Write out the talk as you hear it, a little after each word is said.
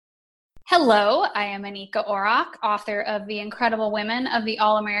Hello, I am Anika Orrock, author of The Incredible Women of the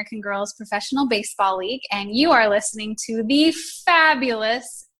All-American Girls Professional Baseball League, and you are listening to the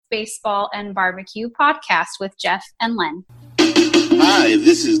fabulous Baseball and Barbecue podcast with Jeff and Len. Hi,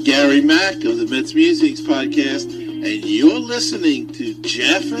 this is Gary Mack of the Mets Musics podcast, and you're listening to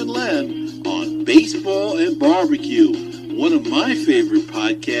Jeff and Len on Baseball and Barbecue, one of my favorite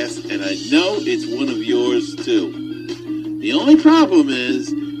podcasts, and I know it's one of yours too. The only problem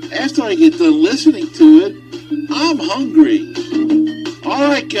is, after I get done listening to it, I'm hungry. All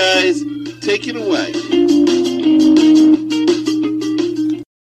right, guys, take it away.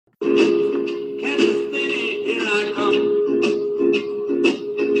 Kansas City, here I come.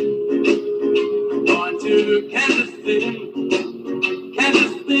 Going to Kansas City.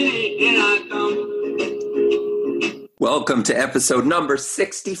 Kansas City, here I come. Welcome to episode number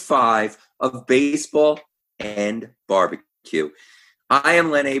 65 of Baseball and Barbecue. I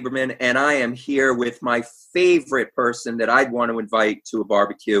am Len Aberman, and I am here with my favorite person that I'd want to invite to a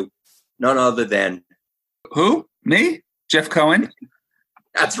barbecue, none other than... Who? Me? Jeff Cohen?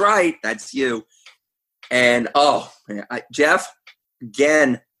 That's right. That's you. And, Jeff,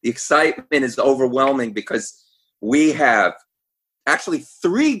 again, the excitement is overwhelming because we have actually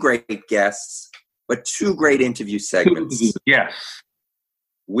 3 great guests, but 2 great interview segments. Yes.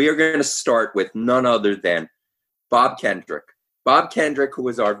 We are going to start with none other than Bob Kendrick. Bob Kendrick, who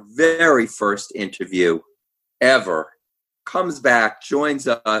was our very first interview ever, comes back, joins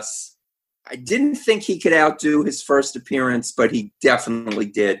us. I didn't think he could outdo his first appearance, but he definitely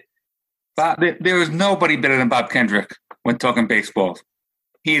did. Bob, there is nobody better than Bob Kendrick when talking baseball.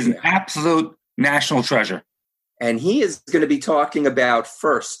 He is an absolute national treasure. And he is going to be talking about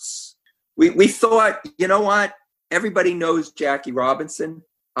firsts. We thought, you know what? Everybody knows Jackie Robinson,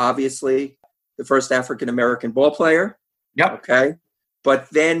 obviously, the first African-American ball player. Yep. Okay. But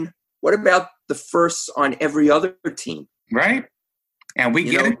then what about the firsts on every other team? Right. And we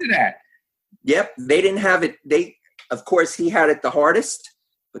get into that. Yep. They didn't have it. Of course, he had it the hardest,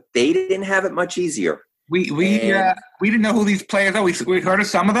 but they didn't have it much easier. We didn't know who these players are. We heard of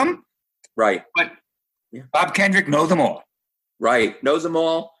some of them. Right. But Bob Kendrick knows them all. Right. Knows them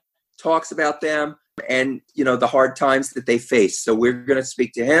all, talks about them, and, the hard times that they face. So we're going to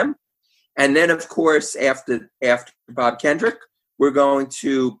speak to him. And then, of course, after Bob Kendrick, we're going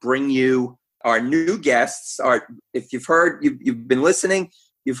to bring you our new guests. If you've heard, you've been listening,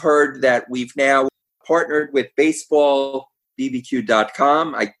 you've heard that we've now partnered with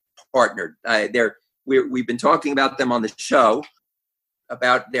BaseballBBQ.com. We've been talking about them on the show,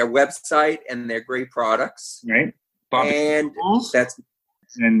 about their website and their great products. Right. And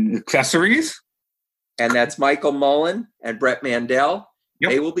accessories. And that's Michael Mullen and Brett Mandel. Yep.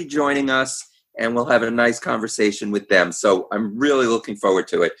 They will be joining us, and we'll have a nice conversation with them. So I'm really looking forward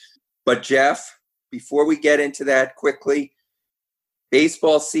to it. But, Jeff, before we get into that quickly,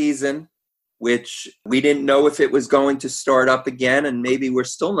 baseball season, which we didn't know if it was going to start up again, and maybe we're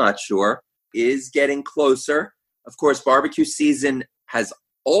still not sure, is getting closer. Of course, barbecue season has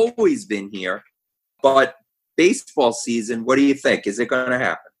always been here. But baseball season, what do you think? Is it going to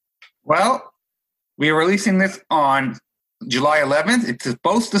happen? Well, we are releasing this on July 11th. It's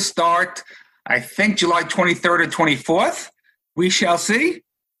supposed to start, I think, July 23rd or 24th. We shall see.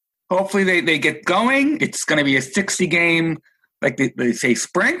 Hopefully they get going. It's going to be a 60-game, like they say,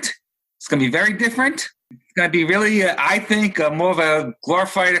 sprint. It's going to be very different. It's going to be really, I think, more of a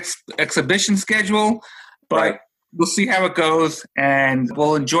glorified exhibition schedule. But We'll see how it goes, and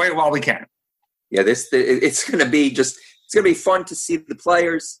we'll enjoy it while we can. Yeah, it's going to be it's going to be fun to see the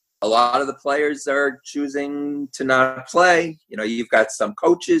players. A lot of the players are choosing to not play. You've got some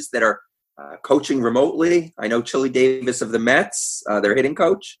coaches that are coaching remotely. I know Chili Davis of the Mets, their hitting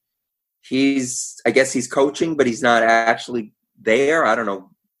coach. I guess he's coaching, but he's not actually there. I don't know,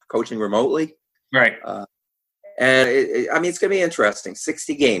 coaching remotely. Right. And it's going to be interesting.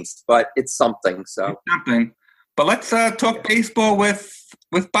 60 games, but it's something. So it's something. But let's talk baseball with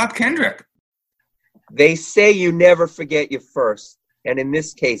Bob Kendrick. They say you never forget your first. And in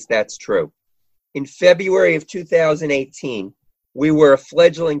this case, that's true. In February of 2018, we were a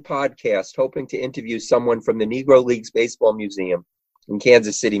fledgling podcast hoping to interview someone from the Negro Leagues Baseball Museum in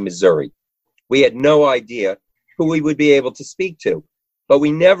Kansas City, Missouri. We had no idea who we would be able to speak to, but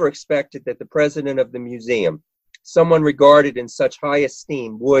we never expected that the president of the museum, someone regarded in such high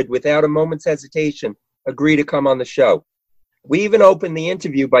esteem, would, without a moment's hesitation, agree to come on the show. We even opened the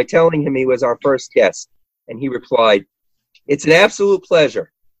interview by telling him he was our first guest, and he replied, "It's an absolute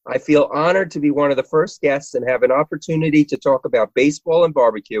pleasure. I feel honored to be one of the first guests and have an opportunity to talk about baseball and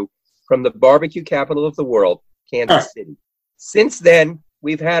barbecue from the barbecue capital of the world, Kansas City. Since then,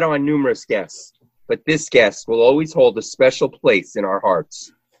 We've had on numerous guests, but this guest will always hold a special place in our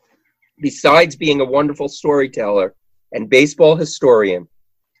hearts. Besides being a wonderful storyteller and baseball historian,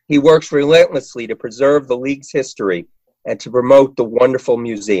 he works relentlessly to preserve the league's history and to promote the wonderful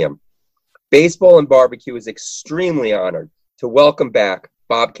museum. Baseball and Barbecue is extremely honored to welcome back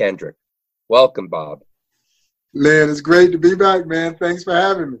Bob Kendrick. Welcome, Bob. Len, it's great to be back, man. Thanks for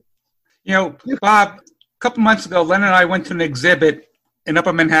having me. You know, Bob, a couple months ago, Len and I went to an exhibit in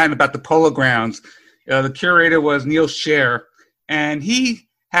Upper Manhattan about the Polo Grounds. The curator was Neil Scher, and he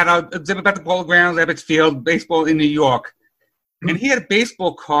had an exhibit about the Polo Grounds, Ebbets Field, baseball in New York. And he had a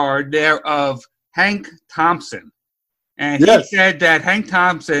baseball card there of Hank Thompson. And he said that Hank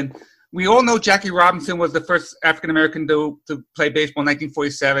Thompson, we all know Jackie Robinson was the first African-American to play baseball in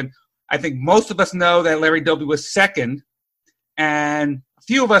 1947. I think most of us know that Larry Doby was second. And a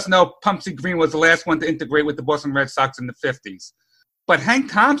few of us know Pumpsie Green was the last one to integrate with the Boston Red Sox in the 50s. But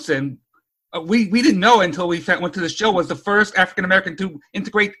Hank Thompson, we didn't know until we went to the show, was the first African-American to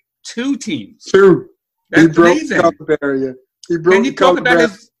integrate two teams. True. That's he broke amazing. the color barrier. Can you talk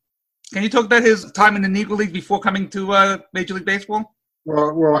about his time in the Negro League before coming to Major League Baseball?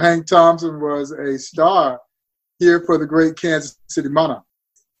 Well, Hank Thompson was a star here for the great Kansas City Monarchs.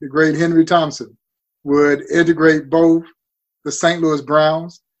 The great Henry Thompson would integrate both the St. Louis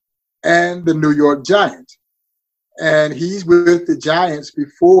Browns and the New York Giants. And he's with the Giants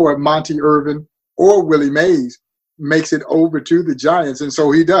before Monty Irvin or Willie Mays makes it over to the Giants. And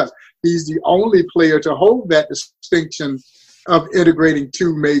so he does. He's the only player to hold that distinction of integrating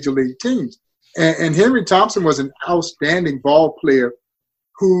two major league teams. And Henry Thompson was an outstanding ball player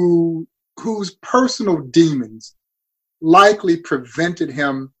whose personal demons likely prevented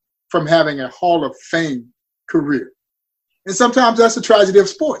him from having a Hall of Fame career. And sometimes that's the tragedy of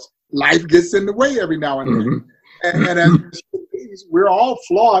sports. Life gets in the way every now and then. And as we're all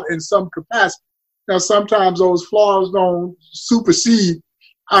flawed in some capacity. Now, sometimes those flaws don't supersede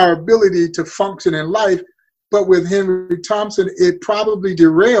our ability to function in life. But with Henry Thompson, it probably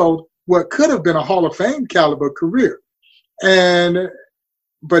derailed what could have been a Hall of Fame caliber career.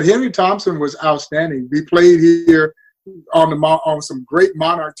 But Henry Thompson was outstanding. We played here on some great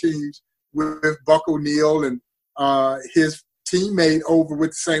Monarch teams with Buck O'Neil, and his teammate over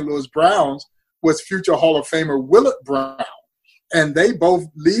with the St. Louis Browns was future Hall of Famer Willard Brown. And they both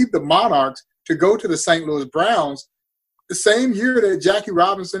leave the Monarchs to go to the St. Louis Browns the same year that Jackie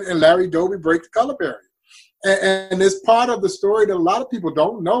Robinson and Larry Doby break the color barrier. And it's part of the story that a lot of people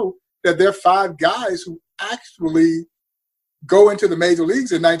don't know, that there are 5 guys who actually go into the major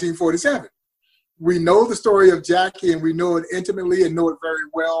leagues in 1947. We know the story of Jackie, and we know it intimately and know it very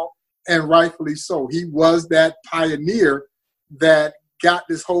well, and rightfully so. He was that pioneer that got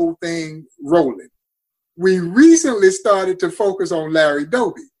this whole thing rolling. We recently started to focus on Larry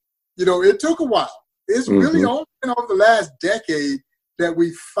Doby. You know, it took a while. It's really only been over the last decade that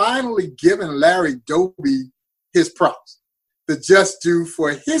we finally given Larry Doby his props, the just due for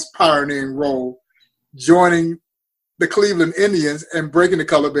his pioneering role joining the Cleveland Indians and breaking the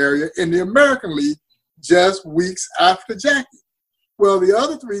color barrier in the American League just weeks after Jackie. Well, the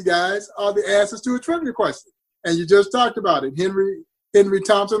other 3 guys are the answers to a trivia question. And you just talked about it. Henry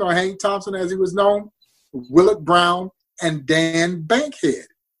Thompson, or Hank Thompson as he was known, Willard Brown, and Dan Bankhead.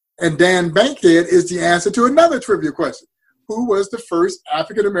 And Dan Bankhead is the answer to another trivia question. Who was the first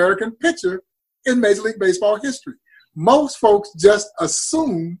African-American pitcher in Major League Baseball history? Most folks just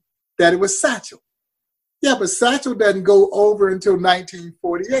assume that it was Satchel. Yeah, but Satchel doesn't go over until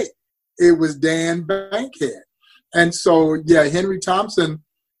 1948. It was Dan Bankhead. And so, yeah, Henry Thompson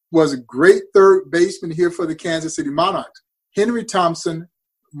was a great third baseman here for the Kansas City Monarchs. Henry Thompson,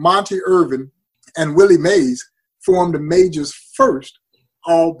 Monty Irvin, and Willie Mays formed the Major's first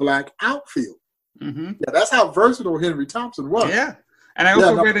all-black outfield. Yeah, that's how versatile Henry Thompson was. Yeah. And I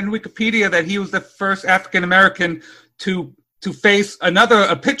also read in Wikipedia that he was the first African-American to face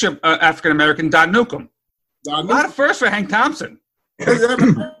a pitcher, African-American, Don Newcomb. A lot of firsts for Hank Thompson. Hank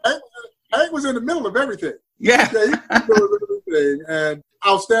was in the middle of everything. Yeah. He was in the middle of everything. And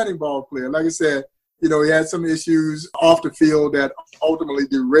outstanding ball player. Like I said, you know, he had some issues off the field that ultimately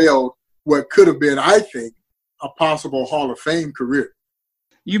derailed what could have been, I think, a possible Hall of Fame career.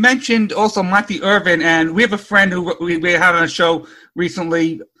 You mentioned also Monty Irvin, and we have a friend who we had on a show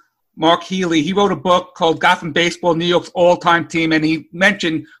recently, Mark Healy. He wrote a book called Gotham Baseball, New York's All-Time Team, and he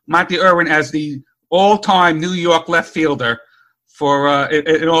mentioned Monty Irvin as the all-time New York left fielder for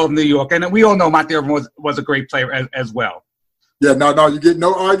in all of New York. And we all know Monty Irvin was a great player as well. Yeah, no, you get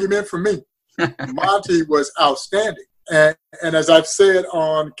no argument from me. Monty was outstanding. And as I've said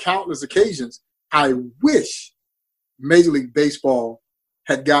on countless occasions, I wish Major League Baseball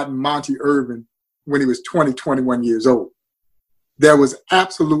had gotten Monty Irvin when he was 20, 21 years old. There was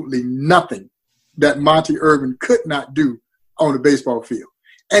absolutely nothing that Monty Irvin could not do on the baseball field.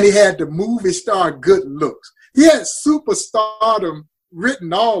 And he had the movie star good looks. He had superstardom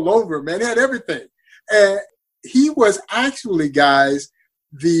written all over him, man. He had everything. And he was actually, guys,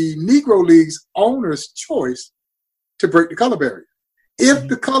 the Negro League's owner's choice to break the color barrier. If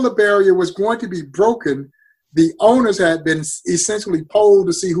the color barrier was going to be broken, the owners had been essentially polled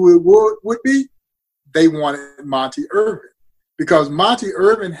to see who it would be. They wanted Monty Irvin because Monty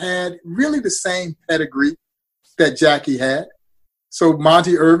Irvin had really the same pedigree that Jackie had. So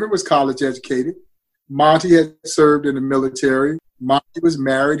Monty Irvin was college educated. Monty had served in the military. Monty was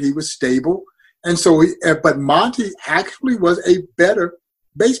married. He was stable. And so, but Monty actually was a better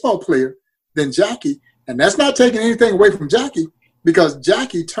baseball player than Jackie. And that's not taking anything away from Jackie because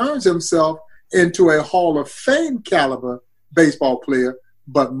Jackie turns himself into a Hall of Fame caliber baseball player.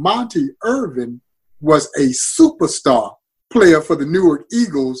 But Monty Irvin was a superstar player for the Newark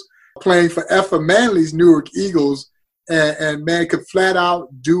Eagles, playing for Effa Manley's Newark Eagles, and man could flat out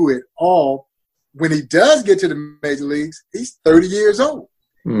do it all. When he does get to the major leagues, he's 30 years old.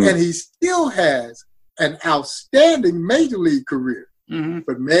 And he still has an outstanding major league career.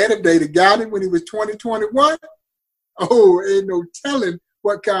 But man, if they'd have got him when he was 20, 21, oh, ain't no telling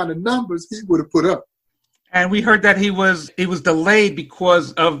what kind of numbers he would have put up. And we heard that he was delayed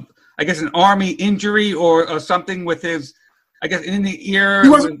because of, I guess, an Army injury or something with his, I guess, in the ear,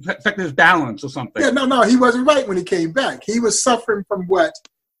 affected his balance or something. Yeah, no, he wasn't right when he came back. He was suffering from what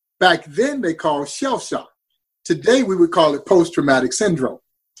back then they called shell shock. Today we would call it post-traumatic syndrome.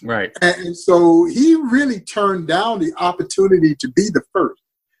 Right. And so he really turned down the opportunity to be the first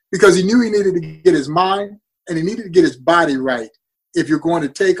because he knew he needed to get his mind and he needed to get his body right if you're going to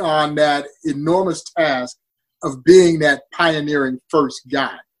take on that enormous task of being that pioneering first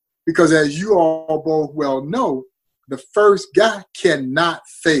guy. Because as you all both well know, the first guy cannot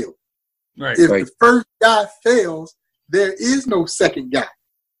fail. Right. If the first guy fails, there is no second guy.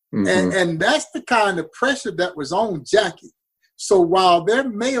 And that's the kind of pressure that was on Jackie. So while there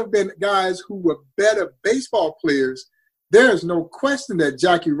may have been guys who were better baseball players, there is no question that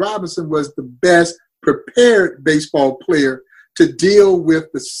Jackie Robinson was the best prepared baseball player to deal with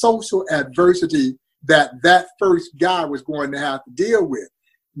the social adversity that first guy was going to have to deal with.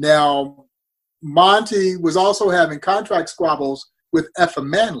 Now, Monty was also having contract squabbles with Effa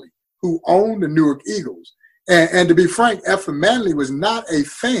Manley, who owned the Newark Eagles. And to be frank, Effa Manley was not a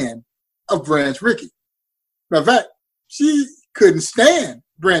fan of Branch Rickey. In fact, she couldn't stand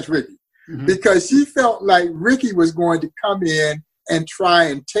Branch Rickey because she felt like Rickey was going to come in and try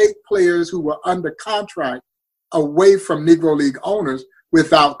and take players who were under contract away from Negro League owners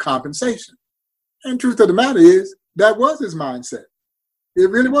without compensation. And truth of the matter is, that was his mindset. It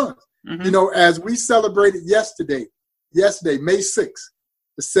really was. You know, as we celebrated yesterday, May 6th,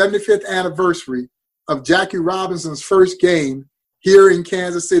 the 75th anniversary of Jackie Robinson's first game here in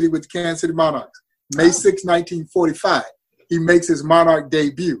Kansas City with the Kansas City Monarchs, May 6, 1945. He makes his Monarch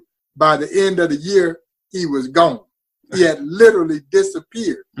debut. By the end of the year, he was gone. He had literally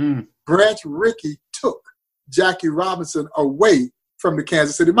disappeared. Branch Rickey took Jackie Robinson away from the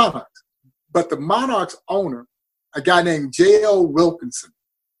Kansas City Monarchs. But the Monarchs owner, a guy named J.L. Wilkinson,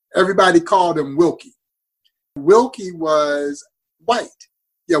 everybody called him Wilkie. Wilkie was white.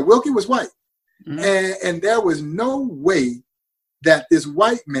 Yeah, Wilkie was white. And there was no way that this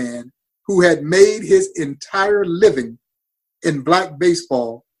white man who had made his entire living in black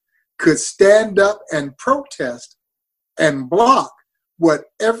baseball could stand up and protest and block what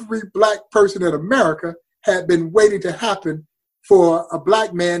every black person in America had been waiting to happen for a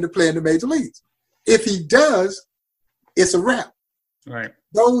black man to play in the major leagues. If he does, it's a wrap. Right.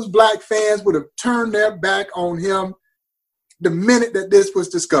 Those black fans would have turned their back on him the minute that this was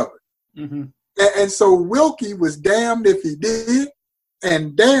discovered. And so Wilkie was damned if he did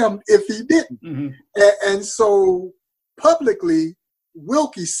and damned if he didn't. And so publicly,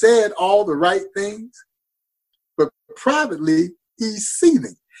 Wilkie said all the right things, but privately, he's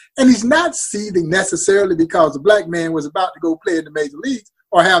seething. And he's not seething necessarily because the black man was about to go play in the major leagues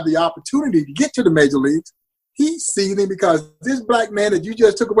or have the opportunity to get to the major leagues. He's seething because this black man that you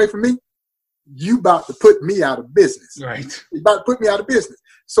just took away from me, you about to put me out of business. Right. You about to put me out of business.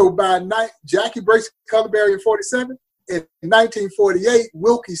 So by night, Jackie breaks the color barrier in 47. In 1948,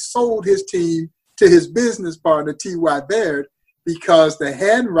 Wilkie sold his team to his business partner, T.Y. Baird, because the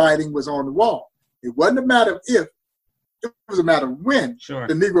handwriting was on the wall. It wasn't a matter of if, it was a matter of when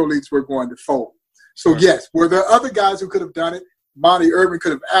the Negro Leagues were going to fold. So yes, were there other guys who could have done it? Monty Irvin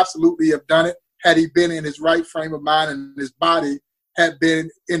could have absolutely have done it had he been in his right frame of mind and his body had been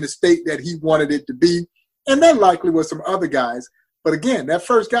in the state that he wanted it to be. And there likely was some other guys. But again, that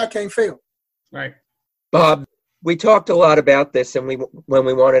first guy can't fail. Right. Bob, we talked a lot about this and when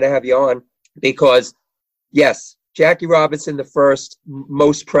we wanted to have you on because, yes, Jackie Robinson the first,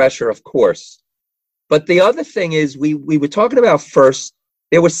 most pressure, of course. But the other thing is we were talking about first,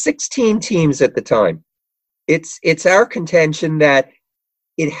 there were 16 teams at the time. It's our contention that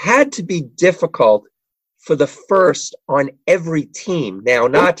it had to be difficult for the first on every team. Now,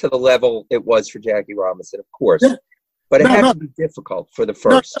 not to the level it was for Jackie Robinson, of course, but it had to be difficult for the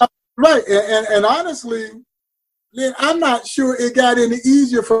first. Right. And honestly, Lynn, I'm not sure it got any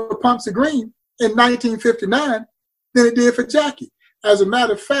easier for Pumpsie Green in 1959 than it did for Jackie. As a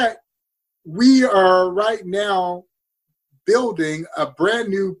matter of fact, we are right now building a brand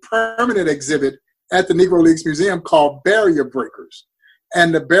new permanent exhibit at the Negro Leagues Museum called Barrier Breakers.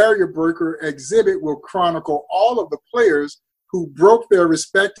 And the Barrier Breaker exhibit will chronicle all of the players who broke their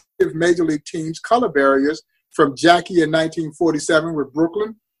respective major league teams' color barriers from Jackie in 1947 with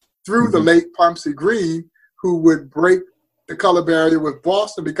Brooklyn through the late Pumpsie Green, who would break the color barrier with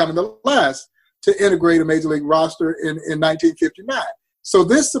Boston, becoming the last to integrate a major league roster in 1959. So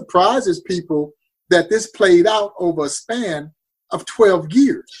this surprises people that this played out over a span of 12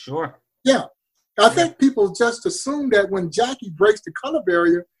 years. Sure. Yeah. I think people just assume that when Jackie breaks the color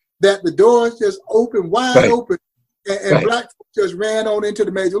barrier, that the doors just open wide open and black folks just ran on into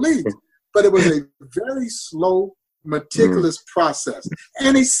the major leagues. But it was a very slow, meticulous process.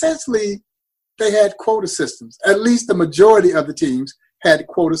 And essentially, they had quota systems. At least the majority of the teams had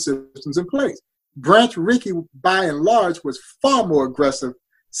quota systems in place. Branch Rickey, by and large, was far more aggressive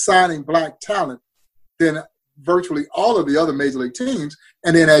signing black talent than virtually all of the other major league teams.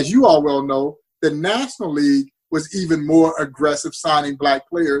 And then, as you all well know, the National League was even more aggressive signing black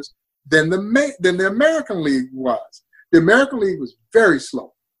players than the American League was. The American League was very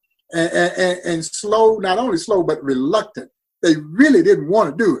slow. And slow, not only slow, but reluctant. They really didn't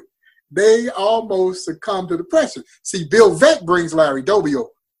want to do it. They almost succumbed to the pressure. See, Bill Veeck brings Larry Doby over.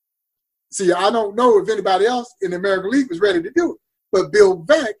 See, I don't know if anybody else in the American League was ready to do it. But Bill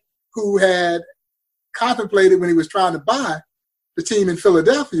Veeck, who had contemplated when he was trying to buy the team in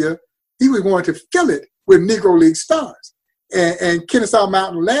Philadelphia, he was going to fill it with Negro League stars. And Kennesaw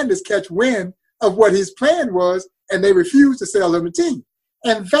Mountain Landers catch wind of what his plan was, and they refused to sell him a team.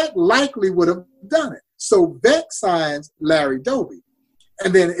 And Veeck likely would have done it. So Veeck signs Larry Doby.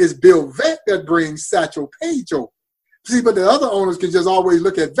 And then it's Bill Veeck that brings Satchel Paige over. See, but the other owners can just always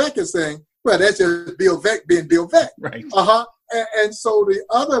look at Veeck and saying, well, that's just Bill Veeck being Bill Veeck. Right. And so the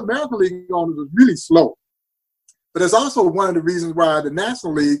other American League owners was really slow. But it's also one of the reasons why the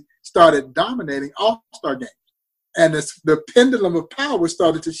National League started dominating All-Star games. And the pendulum of power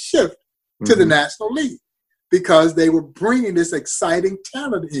started to shift to the National League because they were bringing this exciting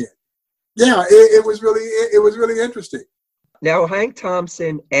talent in. Yeah, it was really interesting. Now, Hank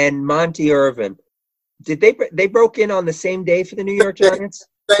Thompson and Monty Irvin, they broke in on the same day for the New York Giants?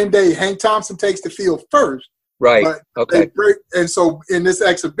 Same day. Hank Thompson takes the field first. Right. Okay. And so in this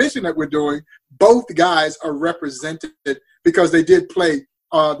exhibition that we're doing, both guys are represented because they did play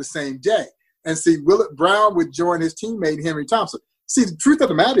the same day. And see, Willett Brown would join his teammate, Henry Thompson. See, the truth of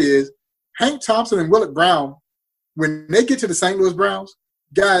the matter is, Hank Thompson and Willett Brown, when they get to the St. Louis Browns,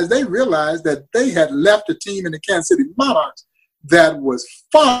 guys, they realized that they had left a team in the Kansas City Monarchs that was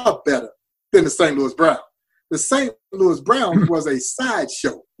far better than the St. Louis Browns. The St. Louis Browns was a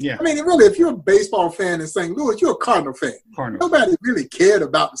sideshow. Yeah. I mean, really, if you're a baseball fan in St. Louis, you're a Cardinal fan. Nobody really cared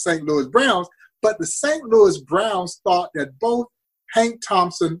about the St. Louis Browns, but the St. Louis Browns thought that both Hank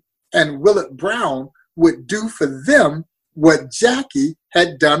Thompson and Willett Brown would do for them what Jackie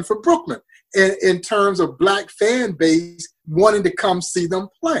had done for Brooklyn in terms of black fan base wanting to come see them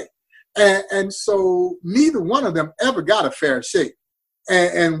play. And so neither one of them ever got a fair shake.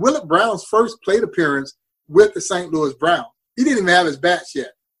 And Willett Brown's first plate appearance with the St. Louis Browns, he didn't even have his bats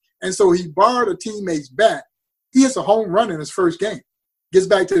yet. And so he borrowed a teammate's bat. He hits a home run in his first game. Gets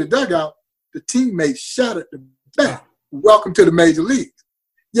back to the dugout, the teammate shattered the bat. Welcome to the major leagues.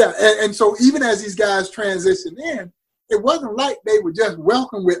 Yeah, and so even as these guys transitioned in, it wasn't like they were just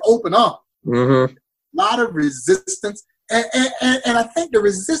welcomed with open arms. Mm-hmm. A lot of resistance. And I think the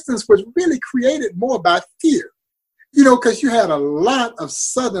resistance was really created more by fear. You know, because you had a lot of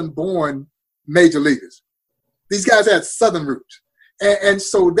Southern-born major leaguers. These guys had Southern roots. And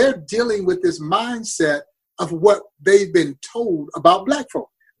so they're dealing with this mindset of what they've been told about black folk,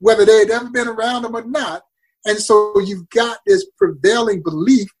 whether they had ever been around them or not. And so you've got this prevailing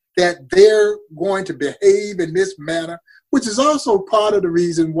belief that they're going to behave in this manner, which is also part of the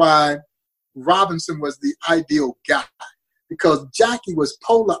reason why Robinson was the ideal guy. because Jackie was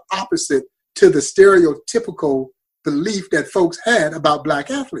polar opposite to the stereotypical belief that folks had about black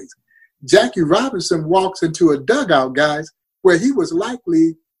athletes. Jackie Robinson walks into a dugout, guys, where he was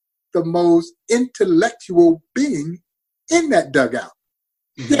likely the most intellectual being in that dugout.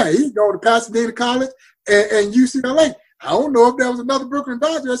 Yeah, he'd go to Pasadena College and UCLA. I don't know if there was another Brooklyn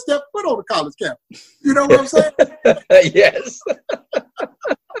Dodger that stepped foot on the college campus. You know what I'm saying? Yes.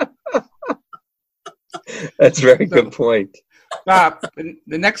 That's a very good point. The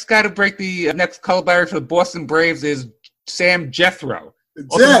next guy to break the next color barrier for the Boston Braves is Sam Jethro.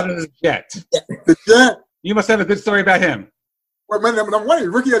 The Jet. The Jet. You must have a good story about him. Well, man, I'm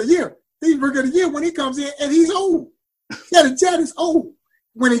wondering, Rookie of the Year. He's Rookie of the Year when he comes in, and he's old. Yeah, the Jet is old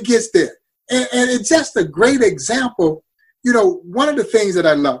when he gets there. And it's just a great example. You know, one of the things that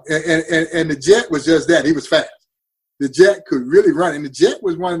I love, and the Jet was just that. He was fast. The Jet could really run. And the Jet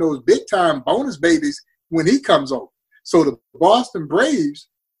was one of those big-time bonus babies when he comes over. So the Boston Braves,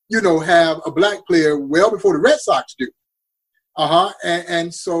 you know, have a black player well before the Red Sox do.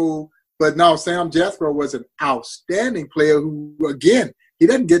 And so, but now Sam Jethro was an outstanding player who, again, he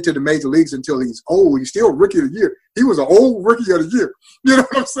doesn't get to the major leagues until he's old. He's still Rookie of the Year. He was an old Rookie of the Year. You know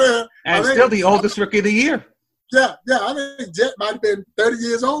what I'm saying? And still the oldest Rookie of the Year. Yeah. I think Jet might have been 30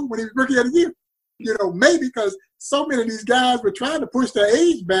 years old when he was Rookie of the Year. You know, maybe because so many of these guys were trying to push their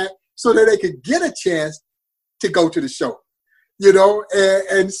age back so that they could get a chance to go to the show. You know,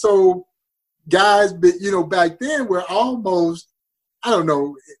 and so guys, you know, back then were almost, I don't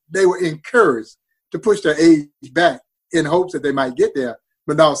know, they were encouraged to push their age back in hopes that they might get there.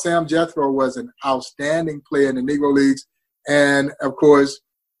 But no, Sam Jethro was an outstanding player in the Negro Leagues. And, of course,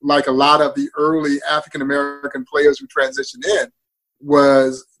 like a lot of the early African-American players who transitioned in,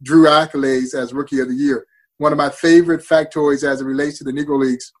 drew accolades as Rookie of the Year. One of my favorite factoids as it relates to the Negro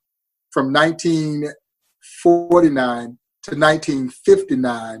Leagues, from 1949 to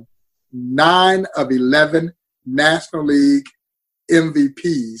 1959, 9 of 11 National League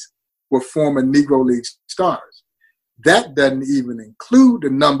MVPs were former Negro League stars. That doesn't even include the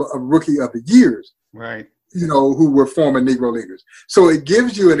number of Rookie of the Years, right? You know, who were former Negro Leaguers. So it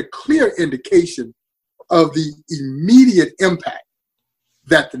gives you a clear indication of the immediate impact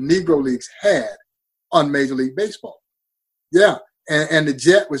that the Negro Leagues had on Major League Baseball. Yeah, and the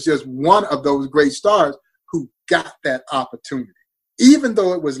Jet was just one of those great stars who got that opportunity, even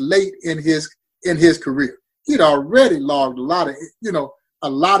though it was late in his career. He'd already logged a lot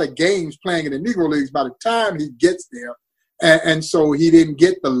of games playing in the Negro Leagues by the time he gets there. And so he didn't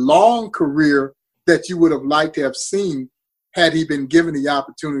get the long career that you would have liked to have seen had he been given the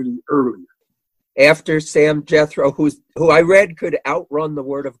opportunity earlier. After Sam Jethro, who I read could outrun the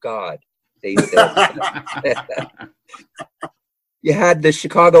Word of God, they said. You had the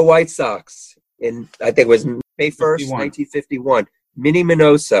Chicago White Sox in, I think it was May 1st, 1951. Minnie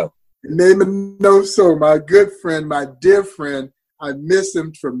Minoso. Minnie Minoso, my good friend, my dear friend. I miss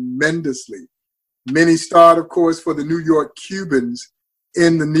him tremendously. Minnie starred, of course, for the New York Cubans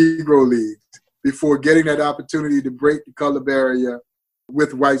in the Negro Leagues before getting that opportunity to break the color barrier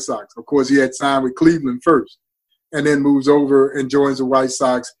with White Sox. Of course, he had signed with Cleveland first and then moves over and joins the White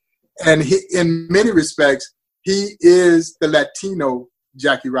Sox. And he, in many respects, he is the Latino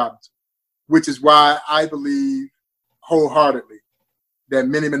Jackie Robinson, which is why I believe wholeheartedly that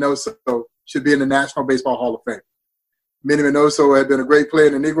Minnie Minoso should be in the National Baseball Hall of Fame. Minnie Minoso had been a great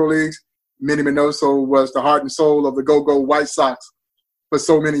player in the Negro Leagues. Minnie Minoso was the heart and soul of the Go-Go White Sox for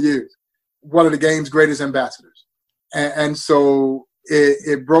so many years. One of the game's greatest ambassadors. And so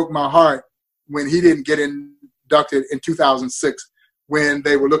it broke my heart when he didn't get inducted in 2006 when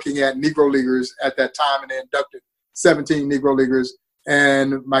they were looking at Negro Leaguers at that time, and they inducted 17 Negro Leaguers.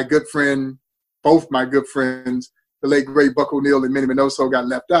 And my good friend, both my good friends, the late great Buck O'Neil and Minnie Minoso got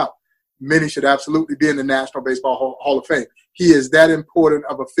left out. Minnie should absolutely be in the National Baseball Hall of Fame. He is that important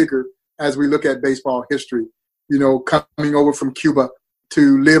of a figure as we look at baseball history, you know, coming over from Cuba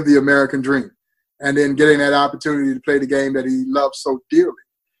to live the American dream and then getting that opportunity to play the game that he loves so dearly.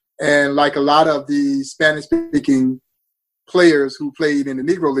 And like a lot of the Spanish-speaking players who played in the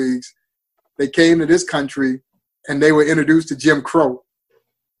Negro Leagues, they came to this country and they were introduced to Jim Crow.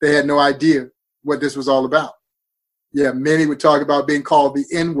 They had no idea what this was all about. Yeah, many would talk about being called the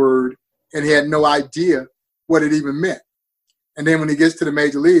N-word, and he had no idea what it even meant. And then when he gets to the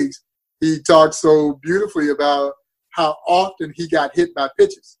major leagues, he talks so beautifully about how often he got hit by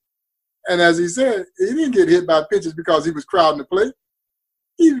pitches. And as he said, he didn't get hit by pitches because he was crowding the plate.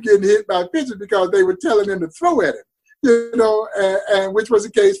 He was getting hit by pitches because they were telling him to throw at him, you know, and which was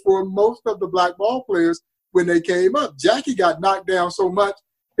the case for most of the black ball players when they came up. Jackie got knocked down so much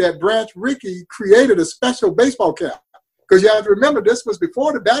that Branch Rickey created a special baseball cap Because you have to remember, this was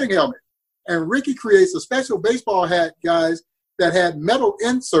before the batting helmet. And Rickey creates a special baseball hat, guys, that had metal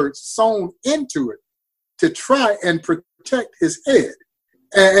inserts sewn into it to try and protect his head.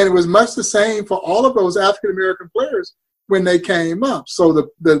 And it was much the same for all of those African-American players when they came up. So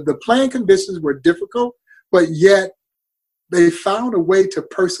the playing conditions were difficult, but yet they found a way to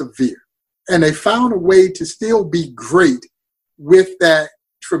persevere. And they found a way to still be great with that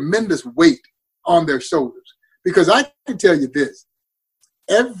tremendous weight on their shoulders. Because I can tell you this,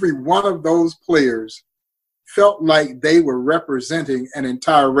 every one of those players felt like they were representing an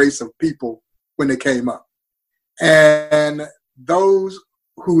entire race of people when they came up. And those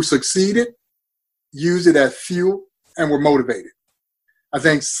who succeeded used it as fuel and were motivated. I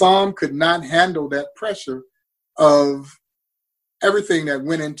think some could not handle that pressure of everything that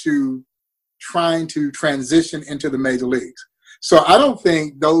went into trying to transition into the major leagues. So I don't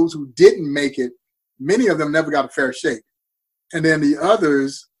think those who didn't make it, many of them never got a fair shake. And then the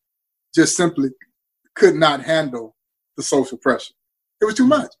others just simply could not handle the social pressure. It was too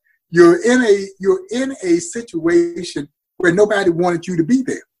much. You're in a situation where nobody wanted you to be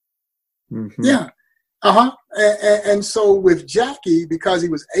there. Mm-hmm. Yeah. And so with Jackie, because he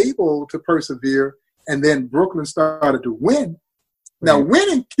was able to persevere, and then Brooklyn started to win. Now,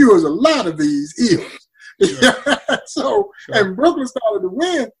 winning cures a lot of these ills. Sure. And Brooklyn started to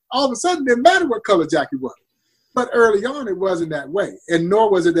win. All of a sudden, it didn't matter what color Jackie was. But early on, it wasn't that way. And nor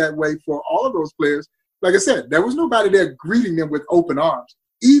was it that way for all of those players. Like I said, there was nobody there greeting them with open arms,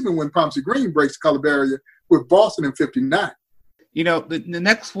 even when Pomsey Green breaks the color barrier with Boston in 59. You know, the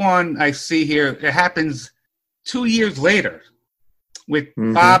next one I see here, it happens 2 years later with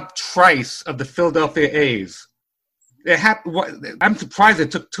Bob Trice of the Philadelphia A's. I'm surprised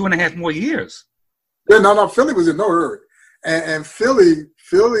it took 2.5 more years. Yeah, no, Philly was in no hurry. And Philly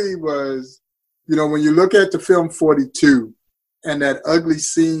was, you know, when you look at the film 42 and that ugly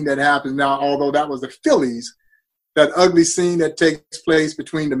scene that happens now, although that was the Phillies, that ugly scene that takes place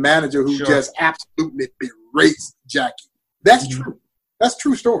between the manager who just absolutely berates Jackie. That's true. That's a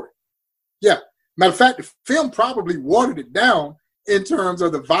true story. Yeah. Matter of fact, the film probably watered it down in terms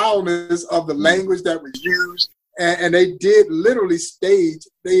of the vileness of the language that was used. And they did literally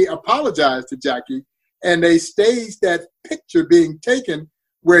they apologized to Jackie, and they staged that picture being taken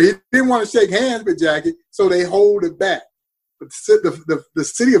where he didn't want to shake hands with Jackie, so they hold it back. But the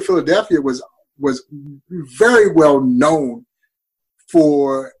city of Philadelphia was very well known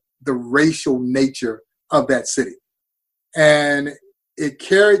for the racial nature of that city. And it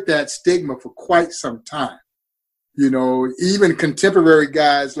carried that stigma for quite some time. You know, even contemporary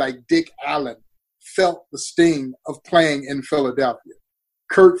guys like Dick Allen felt the sting of playing in Philadelphia.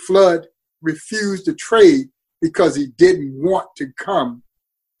 Curt Flood refused to trade because he didn't want to come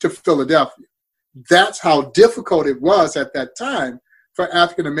to Philadelphia. That's how difficult it was at that time for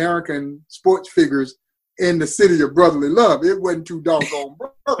African-American sports figures in the city of brotherly love. It wasn't too doggone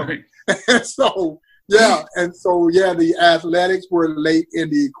brotherly. And so, the Athletics were late in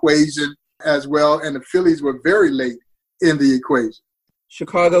the equation as well, and the Phillies were very late in the equation.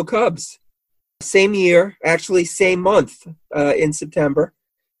 Chicago Cubs. Same year, actually same month, in September.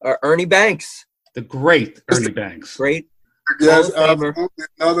 Ernie Banks. The great Ernie Banks. Great. Yes, absolutely.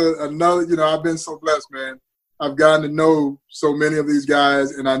 Another, you know, I've been so blessed, man. I've gotten to know so many of these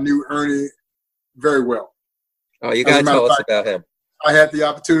guys, and I knew Ernie very well. Oh, you got to tell us about him. I had the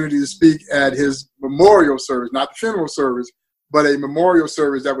opportunity to speak at his memorial service, not the funeral service, but a memorial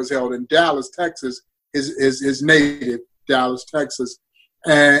service that was held in Dallas, Texas, his native, Dallas, Texas.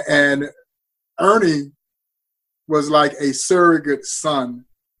 And Ernie was like a surrogate son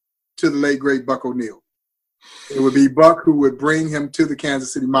to the late, great Buck O'Neil. It would be Buck who would bring him to the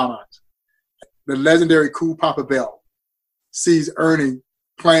Kansas City Monarchs. The legendary Cool Papa Bell sees Ernie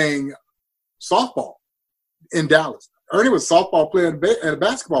playing softball in Dallas. Ernie was a softball player and a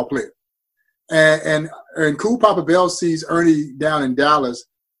basketball player. And Cool Papa Bell sees Ernie down in Dallas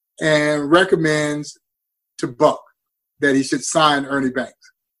and recommends to Buck that he should sign Ernie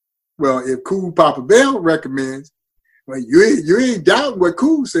Banks. Well, if Cool Papa Bell recommends, well, you ain't doubting what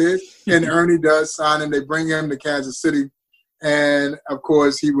Cool says, and Ernie does sign him. They bring him to Kansas City, and of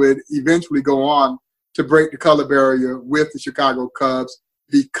course, he would eventually go on to break the color barrier with the Chicago Cubs,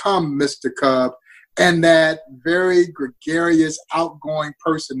 become Mr. Cub, and that very gregarious, outgoing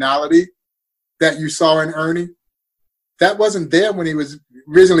personality that you saw in Ernie, that wasn't there when he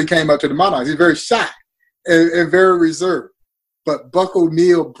originally came up to the Monarchs. He's very shy and very reserved. But Buck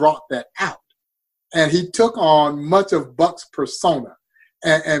O'Neil brought that out. And he took on much of Buck's persona.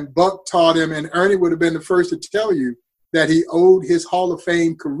 And Buck taught him, and Ernie would have been the first to tell you that he owed his Hall of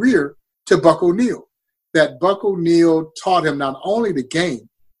Fame career to Buck O'Neil. that Buck O'Neil taught him not only the game,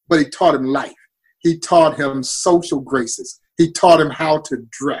 but he taught him life. He taught him social graces. He taught him how to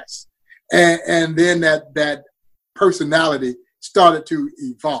dress. And then that personality started to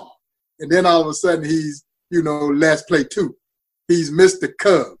evolve. And then all of a sudden he's, let's play two. He's Mr.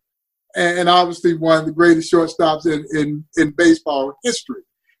 Cub. And obviously one of the greatest shortstops in baseball history.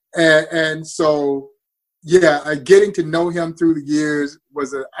 And so, getting to know him through the years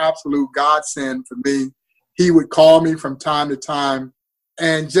was an absolute godsend for me. He would call me from time to time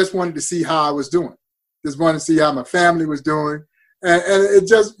and just wanted to see how I was doing. Just wanted to see how my family was doing. And it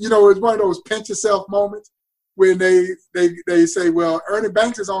just, it's one of those pinch yourself moments when they say, well, Ernie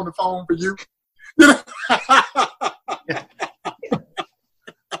Banks is on the phone for you.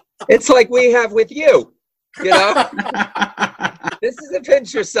 It's like we have with you, This is a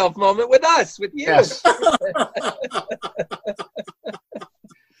pinch yourself moment with us, with you. Yes.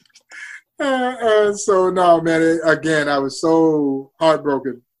 And so, no, man, again, I was so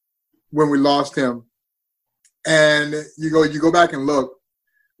heartbroken when we lost him. And you go back and look,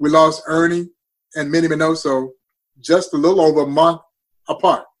 we lost Ernie and Minnie Minoso just a little over a month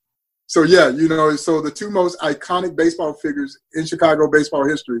apart. So, so the two most iconic baseball figures in Chicago baseball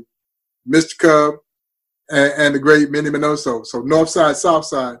history, Mr. Cub and the great Minnie Minoso. So north side, south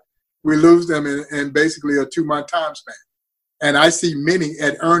side, we lose them in basically a 2-month time span. And I see Minnie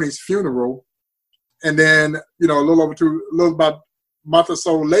at Ernie's funeral. And then, about a month or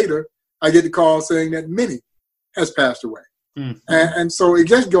so later, I get the call saying that Minnie has passed away. Mm-hmm. And so it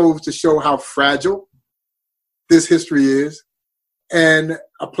just goes to show how fragile this history is. And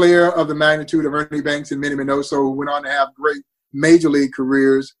a player of the magnitude of Ernie Banks and Minnie Minoso, who went on to have great major league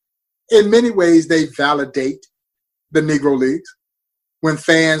careers, in many ways they validate the Negro Leagues when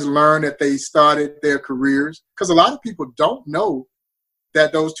fans learn that they started their careers. Because a lot of people don't know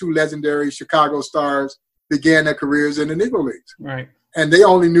that those two legendary Chicago stars began their careers in the Negro Leagues. Right. And they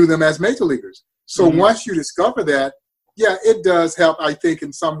only knew them as major leaguers. So once you discover that, it does help, I think,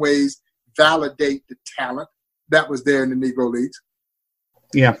 in some ways, validate the talent that was there in the Negro Leagues.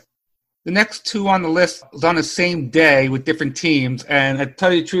 Yeah. The next two on the list was on the same day with different teams. And to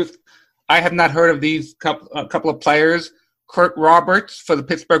tell you the truth, I have not heard of these couple of players. Kurt Roberts for the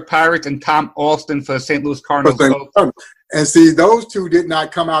Pittsburgh Pirates and Tom Alston for the St. Louis Cardinals. And see, those two did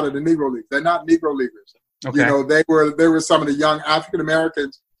not come out of the Negro League. They're not Negro Leaguers. Okay. They were some of the young African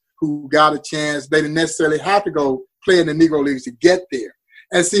Americans who got a chance. They didn't necessarily have to go play in the Negro Leagues to get there.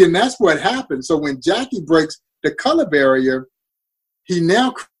 And see, and that's what happened. So when Jackie breaks the color barrier, he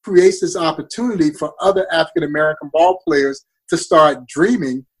now creates this opportunity for other African American ball players to start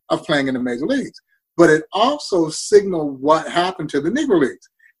dreaming of playing in the major leagues. But it also signaled what happened to the Negro Leagues.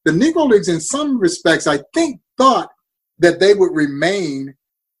 The Negro Leagues, in some respects, I think, thought that they would remain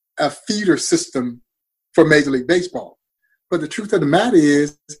a feeder system for Major League Baseball. But the truth of the matter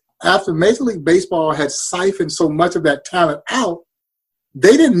is, after Major League Baseball had siphoned so much of that talent out,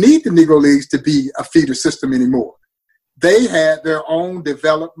 they didn't need the Negro Leagues to be a feeder system anymore. They had their own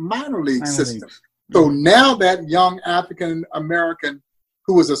developed minor league system. So now that young African American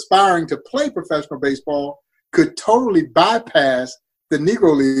who was aspiring to play professional baseball could totally bypass the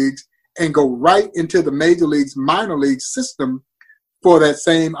Negro Leagues and go right into the Major Leagues minor league system for that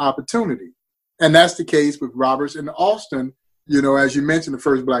same opportunity. And that's the case with Roberts and Alston, as you mentioned, the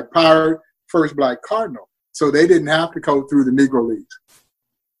first Black Pirate, first Black Cardinal. So they didn't have to go through the Negro Leagues.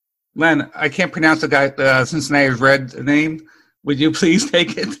 Len, I can't pronounce the guy, Cincinnati Reds name. Would you please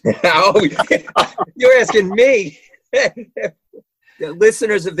take it? You're asking me. The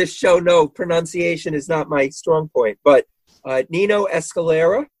listeners of this show know pronunciation is not my strong point, but Nino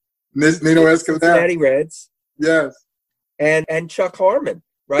Escalera. Nino Escalera. Cincinnati Reds. Yes. And Chuck Harmon,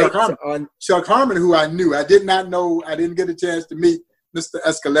 right? Chuck Harmon, who I knew. I did not know, I didn't get a chance to meet Mr.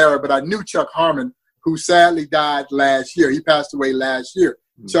 Escalera, but I knew Chuck Harmon, who sadly died last year. He passed away last year.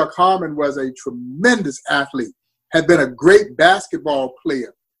 Mm-hmm. Chuck Harmon was a tremendous athlete, had been a great basketball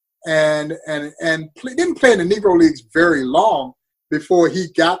player, and didn't play in the Negro Leagues very long before he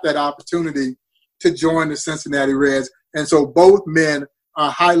got that opportunity to join the Cincinnati Reds. And so both men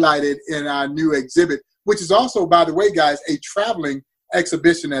are highlighted in our new exhibit, which is also, by the way, guys, a traveling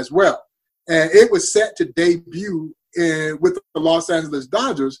exhibition as well. And it was set to debut with the Los Angeles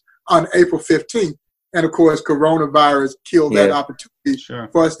Dodgers on April 15th. And, of course, coronavirus killed that opportunity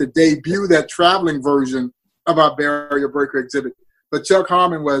for us to debut that traveling version of our Barrier Breaker exhibit. But Chuck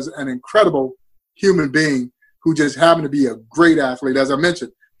Harmon was an incredible human being who just happened to be a great athlete. As I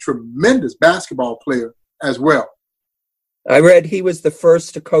mentioned, tremendous basketball player as well. I read he was the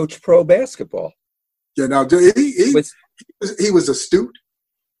first to coach pro basketball. Yeah, now he was astute,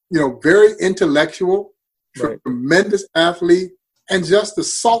 very intellectual, Right. tremendous athlete, and just the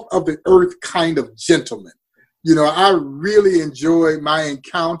salt of the earth kind of gentleman. You know, I really enjoy my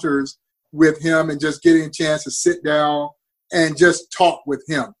encounters with him and just getting a chance to sit down and just talk with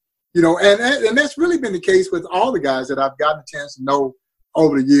him. You know, and that's really been the case with all the guys that I've gotten a chance to know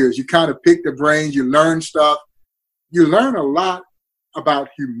over the years. You kind of pick their brains, you learn stuff. You learn a lot about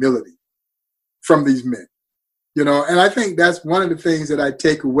humility from these men. You know, and I think that's one of the things that I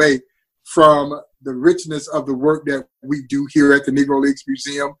take away from the richness of the work that we do here at the Negro Leagues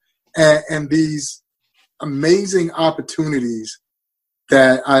Museum and these amazing opportunities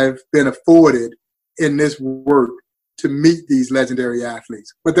that I've been afforded in this work to meet these legendary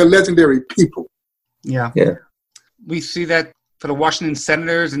athletes. But they're legendary people. Yeah. Yeah. We see that for the Washington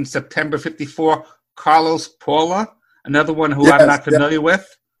Senators in September '54, Carlos Paula, another one who I'm not familiar with.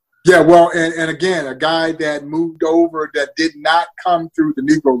 Yeah, well, and again, a guy that moved over that did not come through the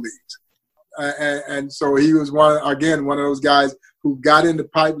Negro Leagues. And so he was one of those guys who got in the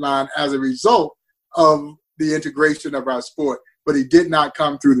pipeline as a result of the integration of our sport, but he did not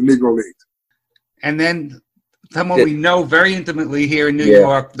come through the Negro Leagues. And then someone we know very intimately here in New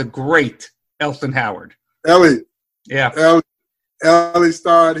York, the great Elston Howard. Ellie. Yeah. Ellie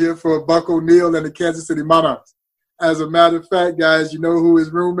starred here for Buck O'Neil and the Kansas City Monarchs. As a matter of fact, guys, you know who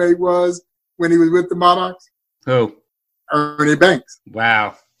his roommate was when he was with the Monarchs? Who? Ernie Banks.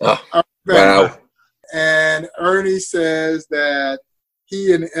 Wow. Wow. And Ernie says that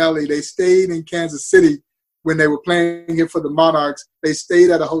he and Ellie, they stayed in Kansas City when they were playing here for the Monarchs. They stayed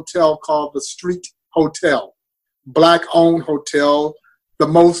at a hotel called the Street Hotel, Black-owned hotel, the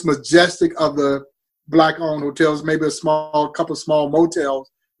most majestic of the Black-owned hotels, maybe a couple small motels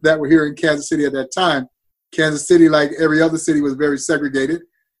that were here in Kansas City at that time. Kansas City, like every other city, was very segregated.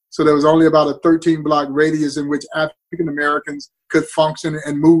 So there was only about a 13-block radius in which African Americans could function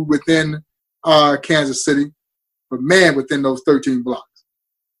and move within Kansas City. But man, within those 13 blocks,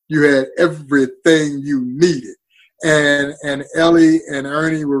 you had everything you needed. And Ellie and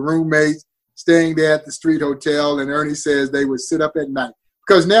Ernie were roommates staying there at the Street Hotel. And Ernie says they would sit up at night.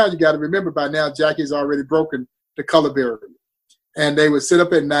 Because now you got to remember, by now, Jackie's already broken the color barrier. And they would sit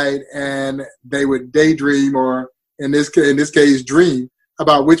up at night and they would daydream, or in this case, dream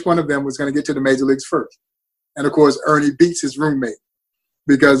about which one of them was going to get to the major leagues first. And of course, Ernie beats his roommate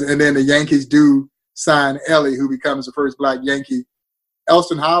and then the Yankees do sign Ellie, who becomes the first Black Yankee.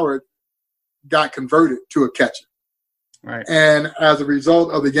 Elston Howard got converted to a catcher. Right. And as a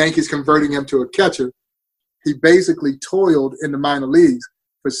result of the Yankees converting him to a catcher, he basically toiled in the minor leagues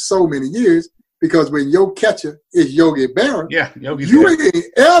for so many years. Because when your catcher is Yogi Berra, you ain't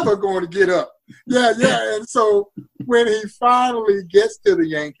ever going to get up. Yeah. And so when he finally gets to the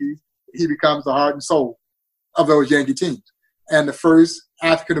Yankees, he becomes the heart and soul of those Yankee teams. And the first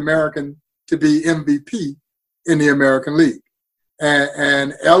African-American to be MVP in the American League.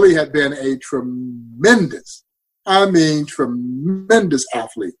 And Ellie had been a tremendous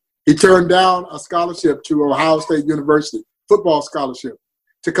athlete. He turned down a scholarship to Ohio State University, football scholarship,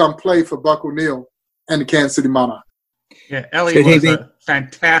 to come play for Buck O'Neil and the Kansas City Monarchs. Yeah, Ellie was a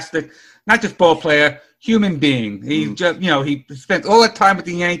fantastic, not just ball player, human being. He just, he spent all that time with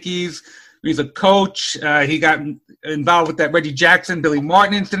the Yankees. He's a coach. He got involved with that Reggie Jackson, Billy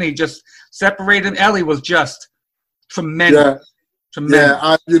Martin incident. He just separated him. Ellie was just tremendous.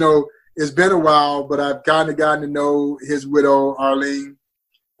 Yeah, it's been a while, but I've gotten to know his widow, Arlene,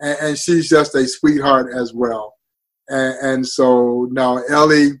 and she's just a sweetheart as well. And so now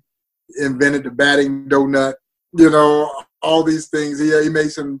Ellie invented the batting donut, all these things. He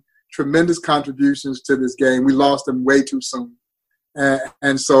made some tremendous contributions to this game. We lost him way too soon.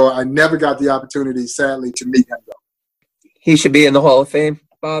 And so I never got the opportunity, sadly, to meet him, though. He should be in the Hall of Fame,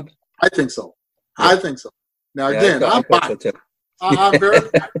 Bob? I think so. Now, again, I'll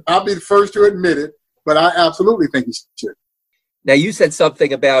be the first to admit it, but I absolutely think he should. Now, you said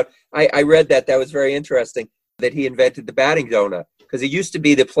something about, I read that was very interesting, that he invented the batting donut. Because it used to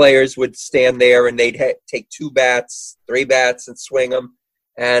be the players would stand there and they'd take 2 bats, 3 bats, and swing them.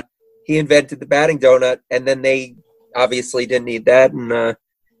 And he invented the batting donut, and then they obviously didn't need that. And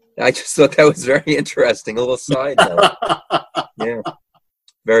I just thought that was very interesting. A little side note. Yeah,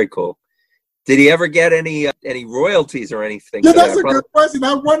 very cool. Did he ever get any royalties or anything? Yeah, that's a good question.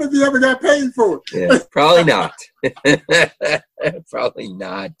 I wonder if he ever got paid for it. Yeah, probably not. Probably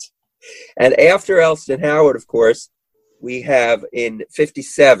not. And after Elston Howard, of course, we have in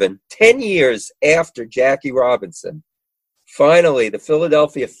 57, 10 years after Jackie Robinson, finally the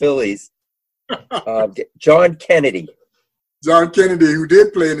Philadelphia Phillies, John Kennedy. John Kennedy, who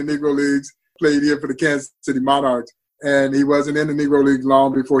did play in the Negro Leagues, played here for the Kansas City Monarchs. and he wasn't in the Negro League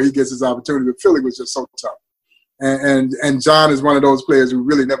long before he gets his opportunity. But Philly was just so tough. And John is one of those players who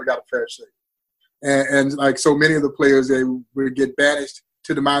really never got a fair shake. And like so many of the players, they would get banished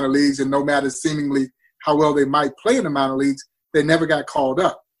to the minor leagues, and no matter seemingly how well they might play in the minor leagues, they never got called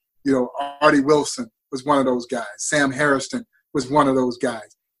up. You know, Artie Wilson was one of those guys. Sam Harrison was one of those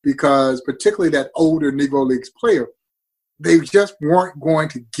guys, because particularly that older Negro Leagues player, they just weren't going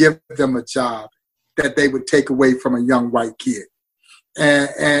to give them a job that they would take away from a young white kid.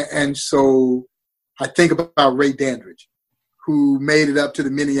 And so I think about Ray Dandridge, who made it up to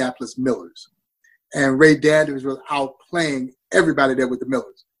the Minneapolis Millers. And Ray Dandridge was out playing everybody there with the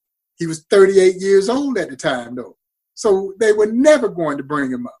Millers. He was 38 years old at the time, though. So they were never going to bring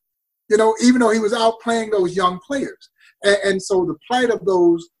him up, you know, even though he was out playing those young players. And so the plight of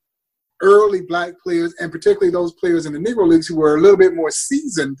those early black players, and particularly those players in the Negro Leagues who were a little bit more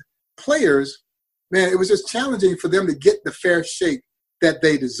seasoned players, man, it was just challenging for them to get the fair shake that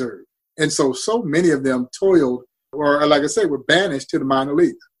they deserved. And so many of them toiled, or like I say, were banished to the minor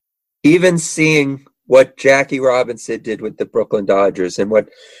leagues. Even seeing what Jackie Robinson did with the Brooklyn Dodgers and what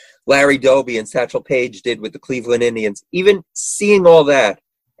Larry Doby and Satchel Paige did with the Cleveland Indians, even seeing all that,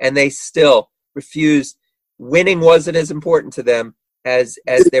 and they still refused. Winning wasn't as important to them as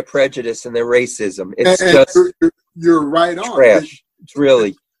their prejudice and their racism. It's just you're right on. Trash. It's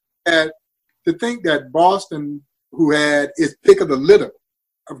really. And to think that Boston, who had its pick of the litter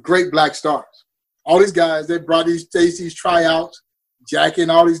of great black stars, all these guys, they brought these tryouts. Jackie and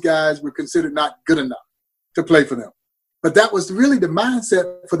all these guys were considered not good enough to play for them. But that was really the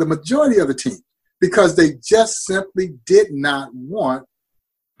mindset for the majority of the team, because they just simply did not want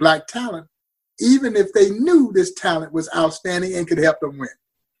black talent, even if they knew this talent was outstanding and could help them win.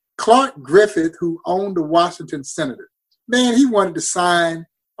 Clark Griffith, who owned the Washington Senators, man, he wanted to sign,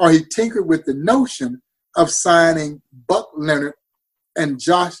 or he tinkered with the notion of signing Buck Leonard and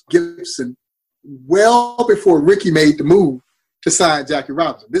Josh Gibson well before Ricky made the move to sign Jackie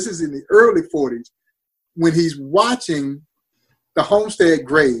Robinson. This is in the early 40s when he's watching the Homestead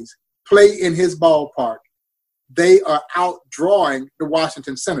Grays play in his ballpark. They are outdrawing the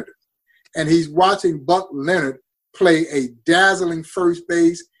Washington Senators. And he's watching Buck Leonard play a dazzling first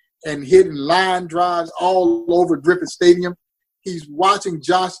base and hitting line drives all over Griffith Stadium. He's watching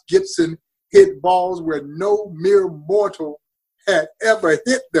Josh Gibson hit balls where no mere mortal had ever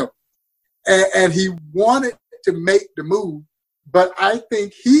hit them. And he wanted to make the move, but I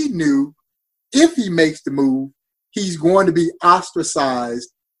think he knew if he makes the move, he's going to be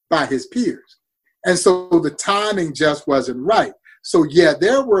ostracized by his peers. And so the timing just wasn't right. So, yeah,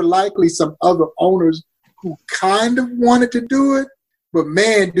 there were likely some other owners who kind of wanted to do it, but,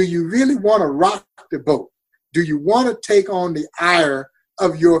 man, do you really want to rock the boat? Do you want to take on the ire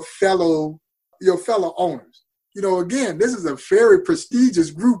of your fellow owners? You know, again, this is a very prestigious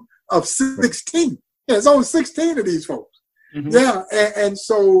group of 16. Yeah, it's only 16 of these folks. Mm-hmm. Yeah, and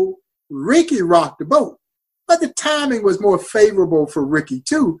so Ricky rocked the boat. But the timing was more favorable for Ricky,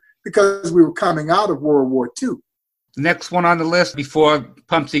 too, because we were coming out of World War II. The next one on the list before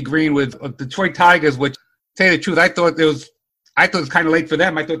Pumpsie Green was Detroit Tigers, which, to tell you the truth, I thought it was kind of late for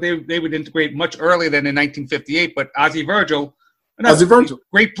them. I thought they would integrate much earlier than in 1958, but Ozzie Virgil,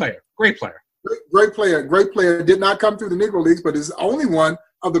 great player. Great player. Did not come through the Negro Leagues, but is the only one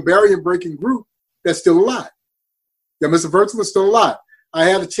of the barrier-breaking group that's still alive. Yeah, Mr. Virgil is still alive. I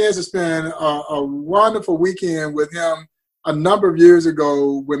had a chance to spend a wonderful weekend with him a number of years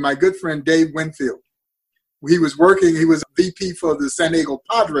ago with my good friend Dave Winfield. He was VP for the San Diego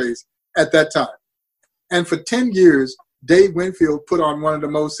Padres at that time. And for 10 years, Dave Winfield put on one of the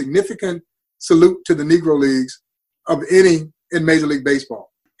most significant salute to the Negro Leagues of any in Major League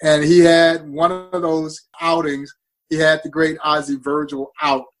Baseball. And he had one of those outings. He had the great Ozzie Virgil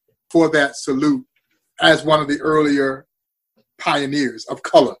out for that salute as one of the earlier pioneers of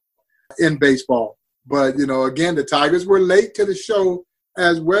color in baseball. But, you know, again, the Tigers were late to the show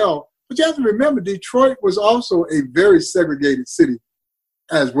as well. But you have to remember, Detroit was also a very segregated city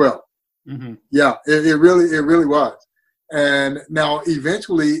as well. Mm-hmm. Yeah, it really was. And now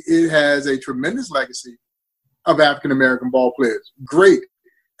eventually it has a tremendous legacy of African-American ball players, great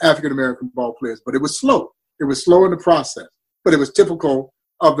African-American ball players, but it was slow. It was slow in the process, but it was typical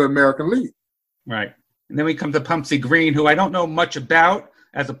of the American League. Right. And then we come to Pumpsie Green, who I don't know much about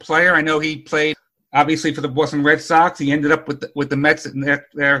as a player. I know he played, obviously, for the Boston Red Sox. He ended up with the Mets in their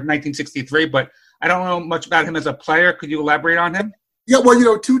 1963, but I don't know much about him as a player. Could you elaborate on him? Yeah, well, you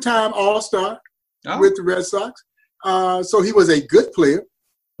know, two-time All-Star with the Red Sox. So he was a good player,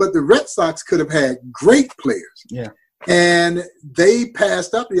 but the Red Sox could have had great players. Yeah. And they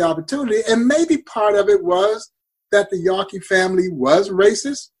passed up the opportunity, and maybe part of it was that the Yawkey family was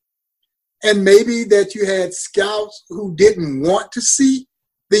racist, and maybe that you had scouts who didn't want to see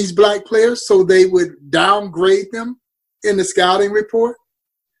these black players, so they would downgrade them in the scouting report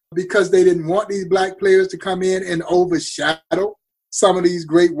because they didn't want these black players to come in and overshadow some of these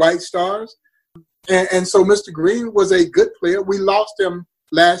great white stars. And so Mr. Green was a good player. We lost him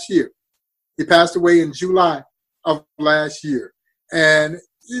last year. He passed away in July of last year. And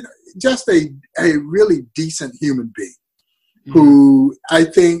you know, just a really decent human being who I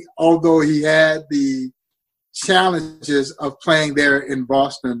think, although he had the challenges of playing there in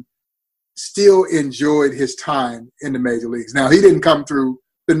Boston, still enjoyed his time in the major leagues. Now, he didn't come through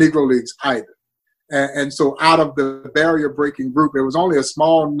the Negro Leagues either. And so out of the barrier-breaking group, there was only a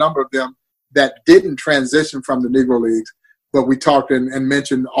small number of them that didn't transition from the Negro Leagues, but we talked and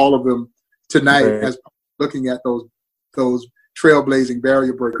mentioned all of them tonight as looking at those trailblazing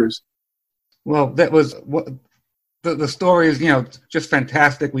barrier breakers. Well, that was what the story is, just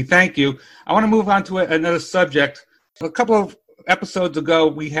fantastic. We thank you. I want to move on to another subject. A couple of episodes ago,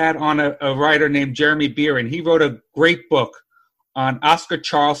 we had on a writer named Jeremy Beer, and he wrote a great book on Oscar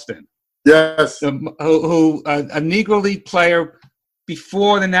Charleston. Yes. A Negro League player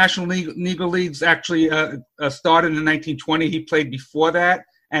before the National Negro Leagues actually started in 1920. He played before that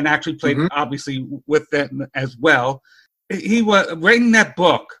and actually played, obviously, with them as well. He was writing that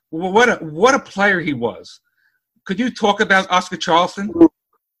book. What a player he was. Could you talk about Oscar Charleston?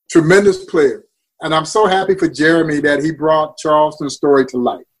 Tremendous player. And I'm so happy for Jeremy that he brought Charleston's story to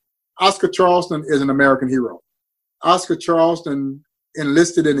life. Oscar Charleston is an American hero. Oscar Charleston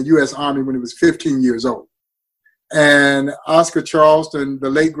enlisted in the U.S. Army when he was 15 years old. And Oscar Charleston, the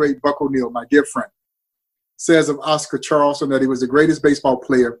late, great Buck O'Neil, my dear friend, says of Oscar Charleston that he was the greatest baseball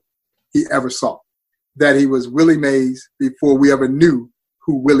player he ever saw, that he was Willie Mays before we ever knew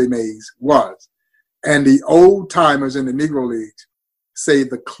who Willie Mays was. And the old-timers in the Negro Leagues say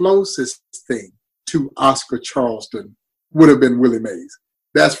the closest thing to Oscar Charleston would have been Willie Mays.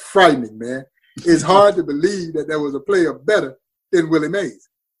 That's frightening, man. It's hard to believe that there was a player better than Willie Mays.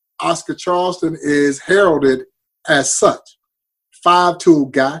 Oscar Charleston is heralded as such. Five-tool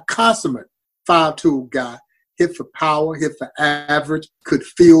guy, consummate five-tool guy, hit for power, hit for average, could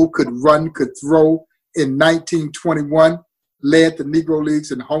field, could run, could throw. In 1921, led the Negro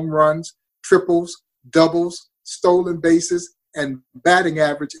Leagues in home runs, triples, doubles, stolen bases, and batting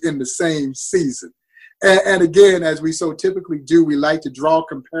average in the same season. And again, as we so typically do, we like to draw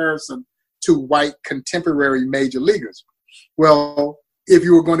comparison to white contemporary major leaguers. Well, if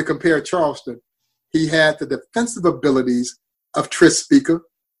you were going to compare Charleston, he had the defensive abilities of Tris Speaker,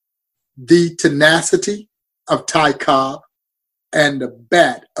 the tenacity of Ty Cobb, and the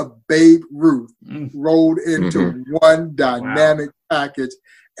bat of Babe Ruth rolled into one dynamic package.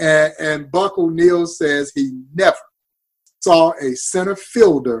 And Buck O'Neil says he never saw a center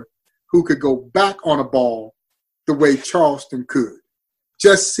fielder who could go back on a ball the way Charleston could.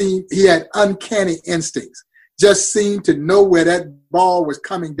 He had uncanny instincts, just seemed to know where that ball was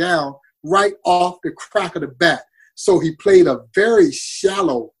coming down right off the crack of the bat. So he played a very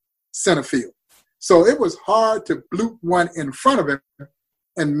shallow center field. So it was hard to bloop one in front of him.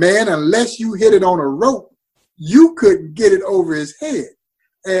 And man, unless you hit it on a rope, you couldn't get it over his head.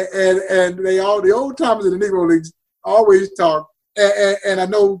 And the old timers in the Negro Leagues always talk. And I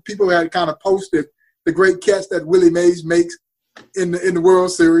know people had kind of posted the great catch that Willie Mays makes in the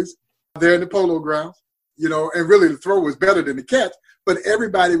World Series there in the Polo Grounds, and really the throw was better than the catch. But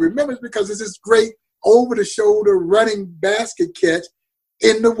everybody remembers because it's this great over-the-shoulder running basket catch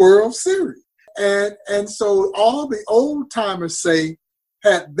in the World Series. And so all the old-timers say,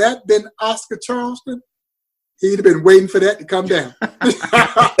 had that been Oscar Charleston, he'd have been waiting for that to come down.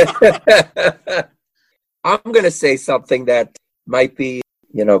 I'm going to say something that might be,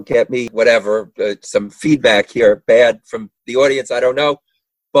 get me whatever, some feedback here, bad from the audience, I don't know.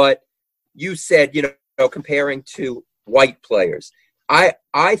 But you said, comparing to white players.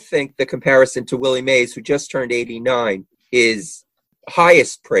 I think the comparison to Willie Mays, who just turned 89, is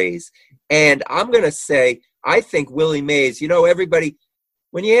highest praise. And I'm going to say, I think Willie Mays, everybody,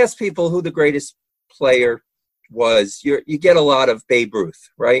 when you ask people who the greatest player was, you get a lot of Babe Ruth,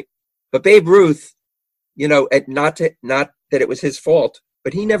 right? But Babe Ruth, not that it was his fault,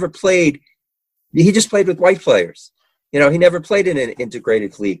 but he never played, he just played with white players. He never played in an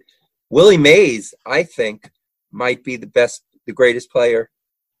integrated league. Willie Mays, I think, might be the greatest player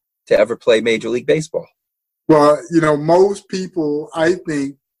to ever play Major League Baseball. Well, most people, I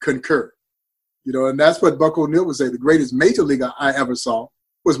think, concur. And that's what Buck O'Neil would say. The greatest major leaguer I ever saw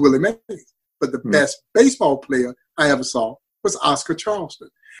was Willie Mays. But the best baseball player I ever saw was Oscar Charleston.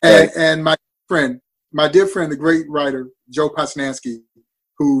 And my friend my dear friend, the great writer, Joe Posnanski,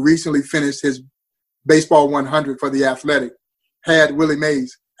 who recently finished his Baseball 100 for The Athletic, had Willie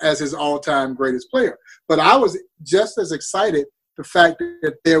Mays as his all-time greatest player. But I was just as excited the fact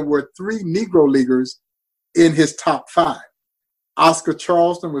that there were 3 Negro Leaguers in his top 5. Oscar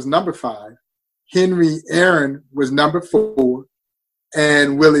Charleston was number 5, Henry Aaron was number 4,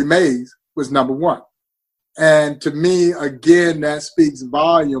 and Willie Mays was number 1. And to me, again, that speaks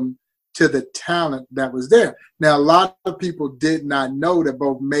volume to the talent that was there. Now, a lot of people did not know that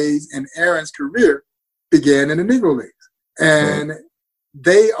both Mays and Aaron's career began in the Negro Leagues. And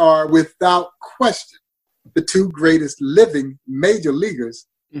they are, without question, the 2 greatest living major leaguers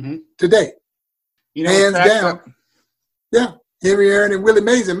today. You know, hands down. Yeah, Henry Aaron and Willie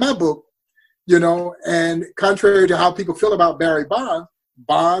Mays in my book, you know, and contrary to how people feel about Barry Bonds,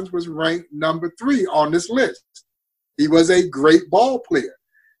 Bonds was ranked number 3 on this list. He was a great ball player.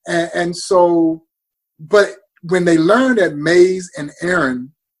 And so, but when they learned that Mays and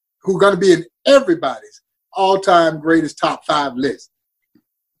Aaron, who are going to be in everybody's all-time greatest top 5 list,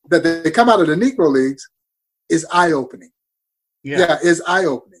 that they come out of the Negro Leagues, is eye-opening. Yeah, it's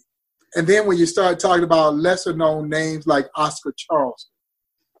eye-opening. And then when you start talking about lesser-known names like Oscar Charleston,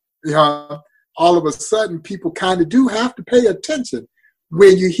 you know, all of a sudden people kind of do have to pay attention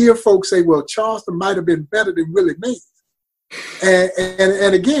when you hear folks say, well, Charleston might have been better than Willie Mays.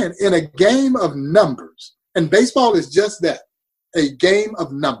 And again, in a game of numbers, and baseball is just that, a game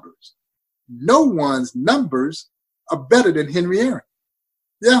of numbers. No one's numbers are better than Henry Aaron.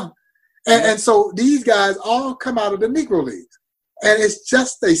 Yeah. And so these guys all come out of the Negro Leagues. And it's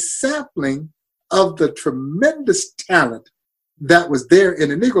just a sampling of the tremendous talent that was there in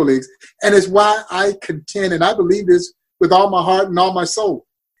the Negro Leagues. And it's why I contend, and I believe this with all my heart and all my soul,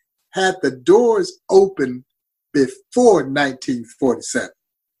 had the doors open before 1947,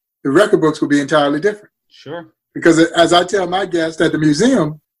 the record books would be entirely different. Sure. Because as I tell my guests at the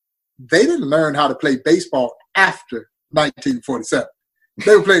museum, they didn't learn how to play baseball after 1947.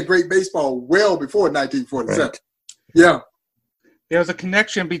 They were playing great baseball well before 1947. Right. Yeah. There was a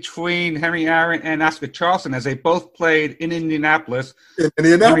connection between Henry Aaron and Oscar Charleston as they both played in Indianapolis.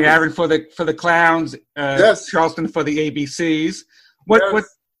 Henry Aaron for the Clowns, yes. Charleston for the ABCs. What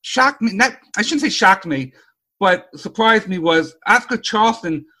shocked me, I shouldn't say shocked me, but surprised me was Oscar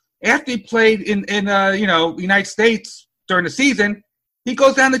Charleston, after he played in the United States during the season, he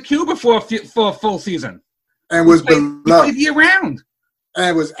goes down to Cuba for a full season. And was beloved. He played year-round.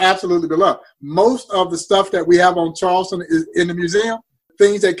 And was absolutely beloved. Most of the stuff that we have on Charleston is in the museum,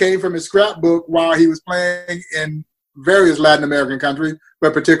 things that came from his scrapbook while he was playing in various Latin American countries,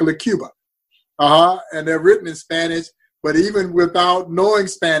 but particularly Cuba. And they're written in Spanish, but even without knowing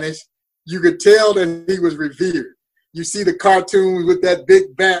Spanish, you could tell that he was revered. You see the cartoons with that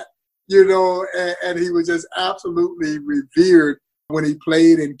big bat, and he was just absolutely revered when he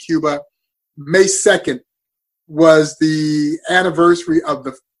played in Cuba. May 2nd was the anniversary of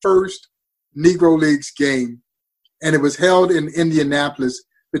the first Negro Leagues game, and it was held in Indianapolis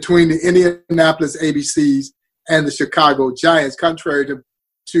between the Indianapolis ABCs and the Chicago Giants. Contrary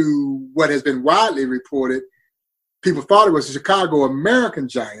to what has been widely reported, people thought it was the Chicago American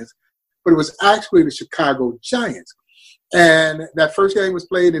Giants, but it was actually the Chicago Giants. And that first game was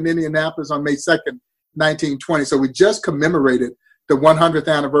played in Indianapolis on May 2nd, 1920. So we just commemorated the 100th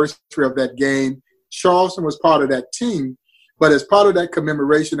anniversary of that game. Charleston was part of that team, but as part of that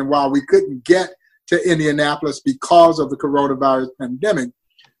commemoration, and while we couldn't get to Indianapolis because of the coronavirus pandemic,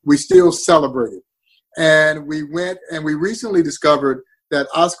 we still celebrated. And we went and we recently discovered that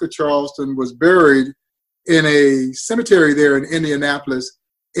Oscar Charleston was buried in a cemetery there in Indianapolis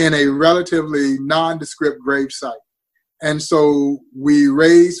in a relatively nondescript gravesite. And so we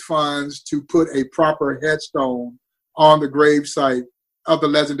raised funds to put a proper headstone on the gravesite of the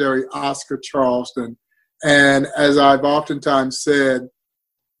legendary Oscar Charleston. And as I've oftentimes said,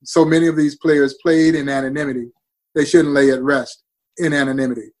 so many of these players played in anonymity. They shouldn't lay at rest in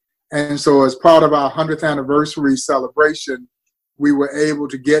anonymity. And so as part of our 100th anniversary celebration, we were able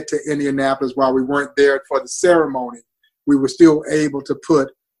to get to Indianapolis. While we weren't there for the ceremony, we were still able to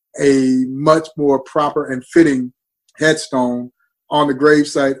put a much more proper and fitting headstone on the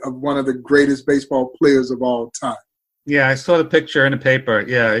gravesite of one of the greatest baseball players of all time. Yeah, I saw the picture in the paper.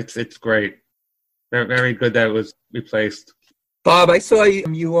 Yeah, it's great. Very, very good that it was replaced. Bob, I saw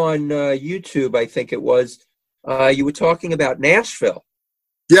you on YouTube, I think it was. You were talking about Nashville.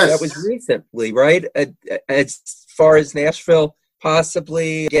 Yes. That was recently, right? As far as Nashville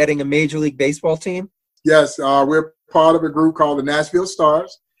possibly getting a Major League Baseball team? Yes, we're part of a group called the Nashville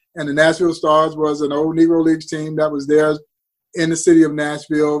Stars. And the Nashville Stars was an old Negro Leagues team that was there in the city of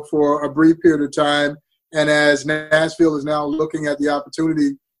Nashville for a brief period of time. And as Nashville is now looking at the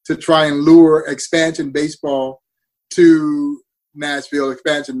opportunity to try and lure expansion baseball to Nashville,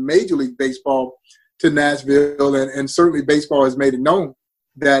 expansion Major League Baseball to Nashville, and certainly baseball has made it known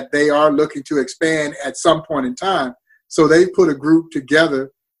that they are looking to expand at some point in time. So they put a group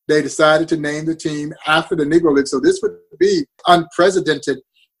together. They decided to name the team after the Negro League. So this would be unprecedented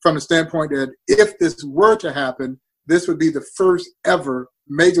from the standpoint that if this were to happen, this would be the first ever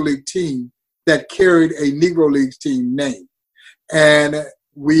Major League team that carried a Negro Leagues team name. And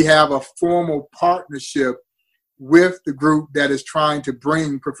we have a formal partnership with the group that is trying to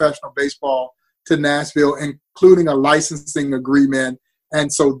bring professional baseball to Nashville, including a licensing agreement.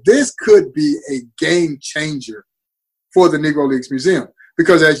 And so this could be a game changer for the Negro Leagues Museum.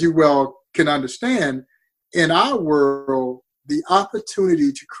 Because as you well can understand, in our world, the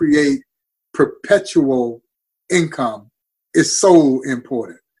opportunity to create perpetual income is so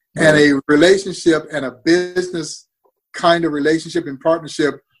important. And a relationship and a business kind of relationship and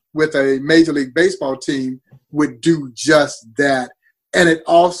partnership with a Major League Baseball team would do just that. And it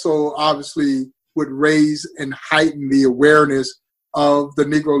also obviously would raise and heighten the awareness of the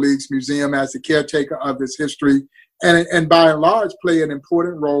Negro Leagues Museum as the caretaker of this history, and by and large play an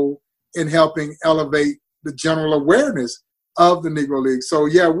important role in helping elevate the general awareness of the Negro Leagues. So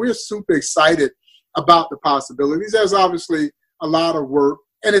yeah, we're super excited about the possibilities. There's obviously a lot of work,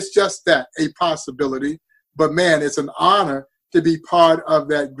 and it's just that, a possibility. But man, it's an honor to be part of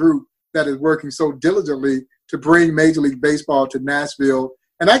that group that is working so diligently to bring Major League Baseball to Nashville.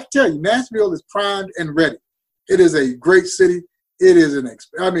 And I can tell you, Nashville is primed and ready. It is a great city. It is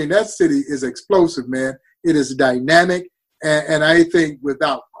that city is explosive, man. It is dynamic. And I think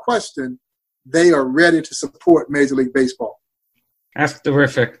without question, they are ready to support Major League Baseball. That's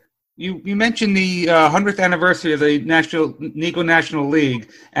terrific. You mentioned the 100th anniversary of the Negro National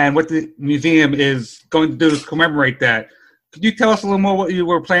League and what the museum is going to do to commemorate that. Could you tell us a little more what you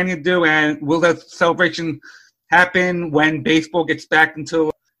were planning to do, and will that celebration happen when baseball gets back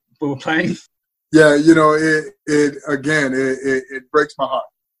into we're playing? Yeah, it breaks my heart.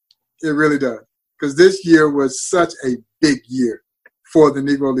 It really does. Because this year was such a big year for the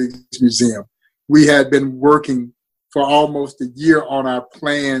Negro Leagues Museum. We had been working for almost a year on our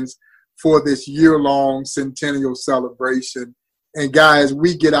plans for this year-long centennial celebration. And guys,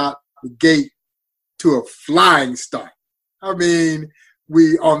 we get out the gate to a flying start. I mean,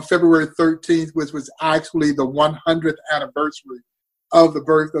 we on February 13th, which was actually the 100th anniversary of the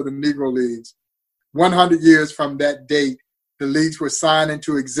birth of the Negro Leagues. 100 years from that date, the leagues were signed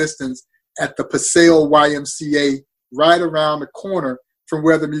into existence at the Paseo YMCA right around the corner from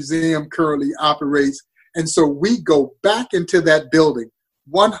where the museum currently operates. And so we go back into that building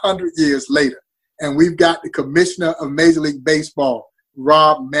 100 years later, and we've got the commissioner of Major League Baseball,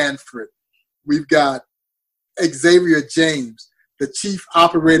 Rob Manfred. We've got Xavier James, the chief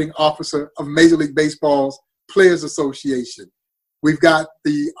operating officer of Major League Baseball's Players Association. We've got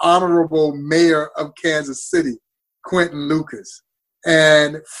the honorable mayor of Kansas City, Quentin Lucas,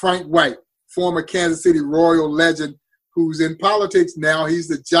 and Frank White, former Kansas City Royal legend, who's in politics now. He's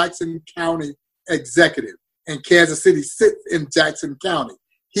the Jackson County executive, and Kansas City sits in Jackson County.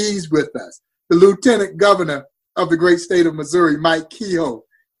 He's with us. The lieutenant governor of the great state of Missouri, Mike Kehoe,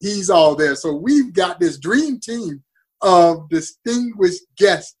 he's all there. So we've got this dream team of distinguished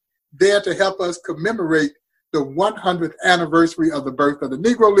guests there to help us commemorate the 100th anniversary of the birth of the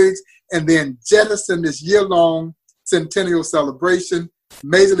Negro Leagues, and then jettison this year-long centennial celebration.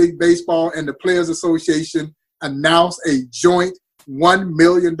 Major League Baseball and the Players Association announced a joint $1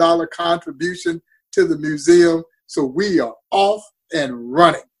 million contribution to the museum. So we are off and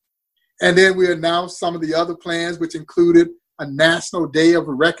running. And then we announced some of the other plans, which included a National Day of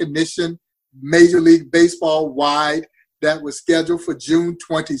Recognition, Major League Baseball wide, that was scheduled for June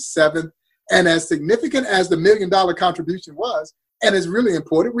 27th. And as significant as the $1 million contribution was, and it's really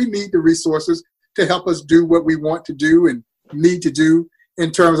important, we need the resources to help us do what we want to do and need to do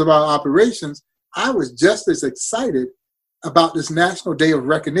in terms of our operations. I was just as excited about this National Day of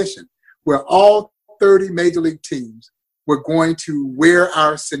Recognition, where all 30 Major League teams were going to wear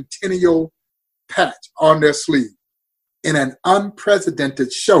our centennial patch on their sleeve in an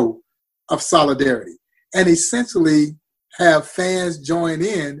unprecedented show of solidarity, and essentially have fans join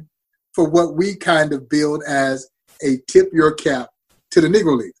in for what we kind of build as a tip your cap to the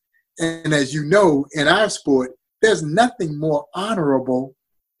Negro League. And as you know, in our sport, there's nothing more honorable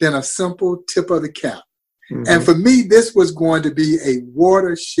than a simple tip of the cap. Mm-hmm. And for me, this was going to be a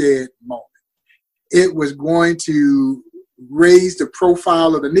watershed moment. It was going to raise the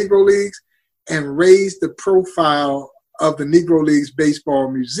profile of the Negro Leagues and raise the profile of the Negro Leagues Baseball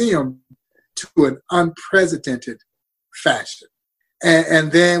Museum to an unprecedented fashion.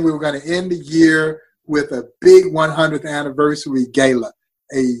 And then we were going to end the year with a big 100th anniversary gala,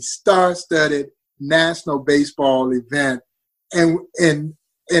 a star-studded national baseball event. And in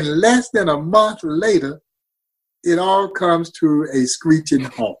less than a month later, it all comes to a screeching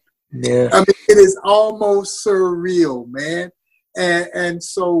halt. Yeah. I mean, it is almost surreal, man. And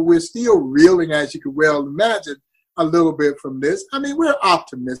so we're still reeling, as you could well imagine, a little bit from this. I mean, we're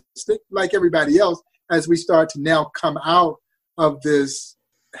optimistic, like everybody else, as we start to now come out of this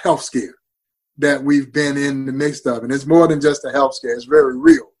health scare that we've been in the midst of. And it's more than just a health scare. It's very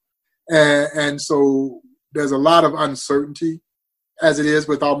real. And so there's a lot of uncertainty, as it is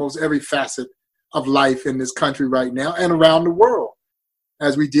with almost every facet of life in this country right now and around the world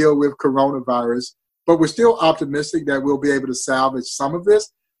as we deal with coronavirus. But we're still optimistic that we'll be able to salvage some of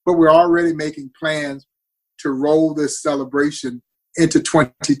this. But we're already making plans to roll this celebration into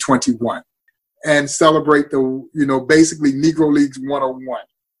 2021 and celebrate the, basically Negro Leagues 101.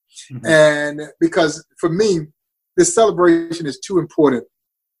 Mm-hmm. And because for me, this celebration is too important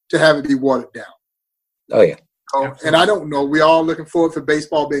to have it be watered down. Oh, yeah. And I don't know. We're all looking forward for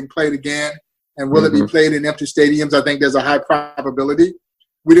baseball being played again. And will it be played in empty stadiums? I think there's a high probability.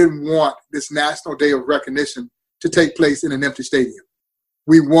 We didn't want this National Day of Recognition to take place in an empty stadium.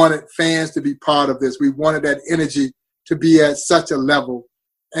 We wanted fans to be part of this. We wanted that energy to be at such a level.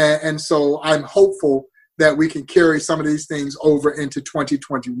 And so I'm hopeful that we can carry some of these things over into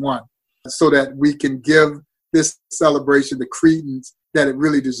 2021 so that we can give this celebration the credence that it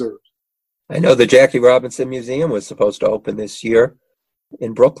really deserves. I know the Jackie Robinson Museum was supposed to open this year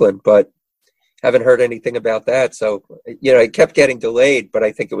in Brooklyn, but haven't heard anything about that. So, it kept getting delayed, but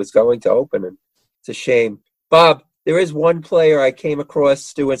I think it was going to open, and it's a shame. Bob, there is one player I came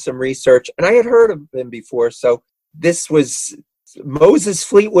across doing some research, and I had heard of him before. So this was Moses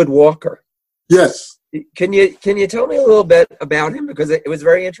Fleetwood Walker. Yes. Can you tell me a little bit about him? Because it was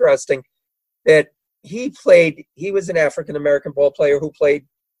very interesting that he was an African-American ball player who played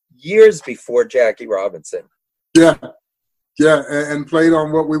years before Jackie Robinson. Yeah, and played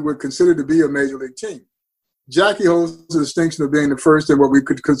on what we would consider to be a major league team. Jackie holds the distinction of being the first in what we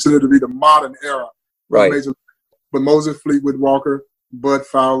could consider to be the modern era. Right. Major league. But Moses Fleetwood Walker, Bud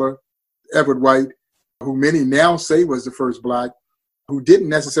Fowler, Edward White, who many now say was the first black, who didn't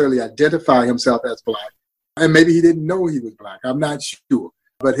necessarily identify himself as black. And maybe he didn't know he was black. I'm not sure.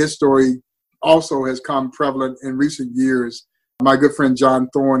 But his story also has come prevalent in recent years. My good friend John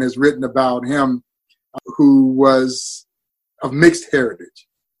Thorne has written about him, who was of mixed heritage.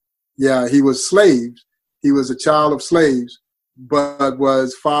 Yeah, he was slaves. He was a child of slaves, but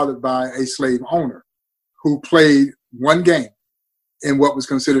was fathered by a slave owner who played one game in what was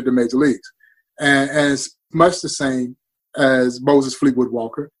considered the major leagues. And it's much the same as Moses Fleetwood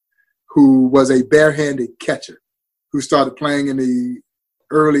Walker, who was a barehanded catcher who started playing in the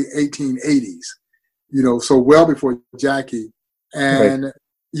early 1880s, so well before Jackie. And right.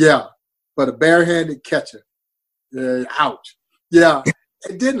 Yeah, but a barehanded catcher. Ouch. Yeah,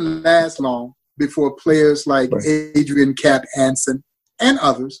 it didn't last long before players like Adrian Cap Anson and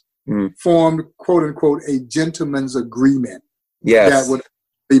others formed, quote unquote, a gentleman's agreement that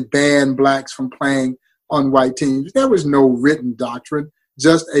would ban blacks from playing on white teams. There was no written doctrine,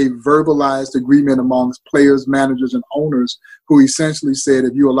 just a verbalized agreement amongst players, managers, and owners who essentially said,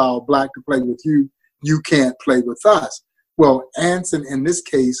 if you allow a black to play with you, you can't play with us. Well, Anson in this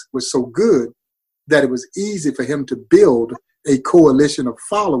case was so good that it was easy for him to build a coalition of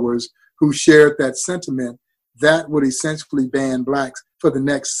followers who shared that sentiment that would essentially ban blacks for the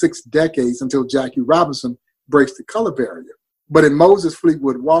next 6 decades until Jackie Robinson breaks the color barrier. But in Moses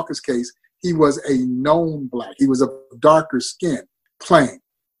Fleetwood Walker's case, he was a known black. He was of darker skin playing.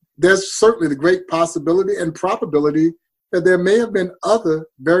 There's certainly the great possibility and probability that there may have been other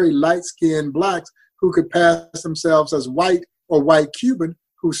very light-skinned blacks who could pass themselves as white or white Cuban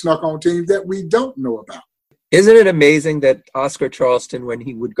who snuck on teams that we don't know about. Isn't it amazing that Oscar Charleston, when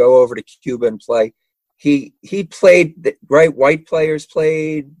he would go over to Cuba and play, he played, right? White players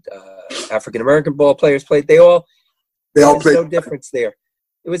played, African-American ball players played. They all played. No difference there.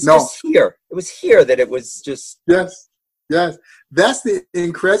 It was just here. It was here that it was just. Yes. That's the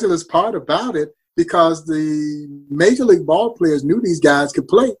incredulous part about it, because the Major League ball players knew these guys could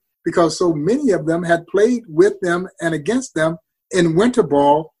play because so many of them had played with them and against them in winter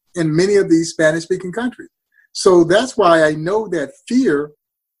ball in many of these Spanish-speaking countries. So that's why I know that fear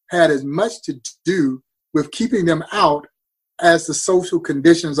had as much to do with keeping them out as the social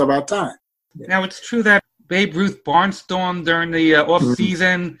conditions of our time. Now, it's true that Babe Ruth barnstormed during the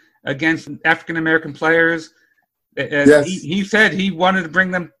off-season against African-American players. And Yes. he said he wanted to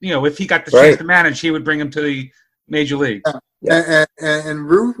bring them, if he got the Right. chance to manage, he would bring them to the major league. And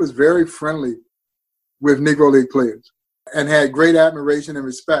Ruth was very friendly with Negro League players and had great admiration and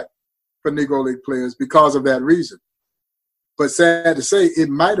respect for Negro League players because of that reason. But sad to say, it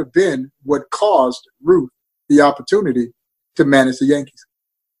might have been what caused Ruth the opportunity to manage the Yankees.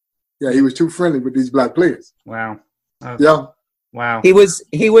 Yeah, he was too friendly with these black players. Wow. Yeah. Wow. He was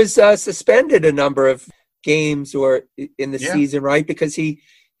suspended a number of games or in the season, right? Because he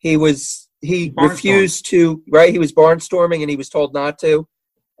refused to, right? He was barnstorming and he was told not to,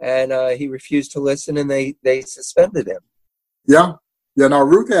 and he refused to listen, and they suspended him. Yeah. Yeah, no,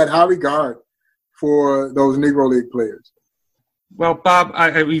 Ruth had high regard for those Negro League players. Well, Bob,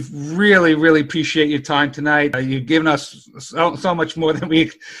 we really, really appreciate your time tonight. You've given us so much more than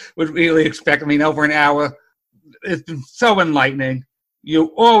we would really expect. I mean, over an hour. It's been so enlightening. You're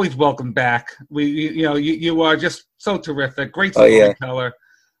always welcome back. You are just so terrific. Great storyteller.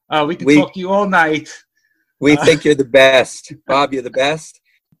 We can talk to you all night. We think you're the best, Bob. You're the best.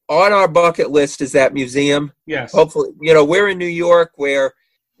 On our bucket list is that museum. Yes. Hopefully, we're in New York, where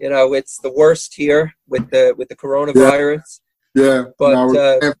it's the worst here with the coronavirus. Yeah.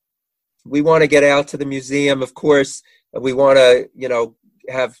 But we want to get out to the museum. Of course, we want to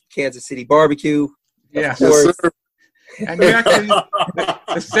have Kansas City barbecue. Yes. Yes, sir. And we actually,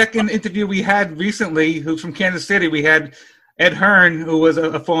 the second interview we had recently, who's from Kansas City, we had Ed Hearn, who was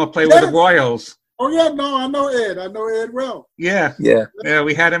a former player with the Royals. Oh, yeah, no, I know Ed. I know Ed well. Yeah.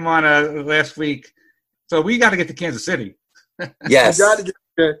 We had him on last week. So we got to get to Kansas City. Yes. You got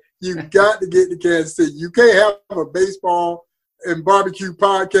to get to Kansas City. You can't have a baseball and barbecue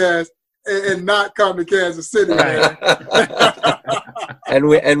podcast and not come to Kansas City. Right. and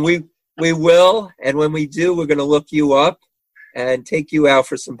we will, and when we do, we're going to look you up and take you out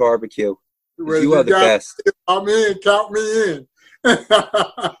for some barbecue. Well, you are the best. I'm in. Count me in.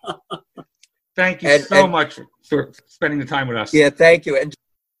 Thank you so much for spending the time with us. Yeah, thank you. And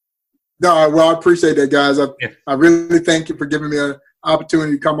I appreciate that, guys. I really thank you for giving me an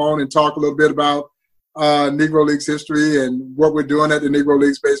opportunity to come on and talk a little bit about Negro Leagues history and what we're doing at the Negro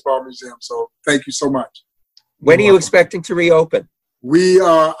Leagues Baseball Museum. So thank you so much. When are you expecting to reopen? We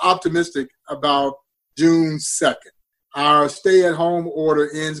are optimistic about June 2nd. Our stay-at-home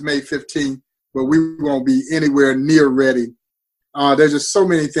order ends May 15th, but we won't be anywhere near ready. There's just so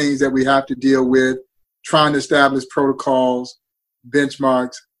many things that we have to deal with, trying to establish protocols,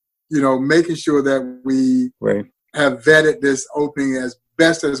 benchmarks, making sure that we have vetted this opening as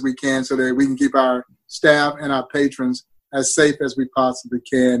best as we can so that we can keep our staff and our patrons as safe as we possibly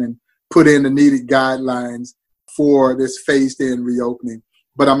can and put in the needed guidelines for this phased-in reopening.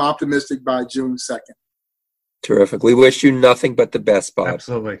 But I'm optimistic by June 2nd. Terrific. We wish you nothing but the best, Bob.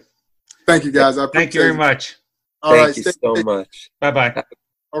 Absolutely. Thank you, guys. I appreciate Thank you very much. Thank you so much. Bye-bye.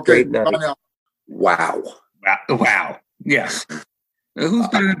 Okay. Bye now. Wow. Wow. Yes. Who's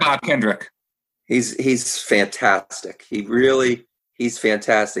better than Bob Kendrick? He's fantastic. He's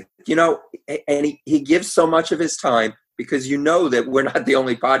fantastic. And he gives so much of his time because that we're not the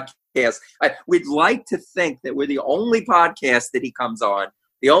only podcast. We'd like to think that we're the only podcast that he comes on,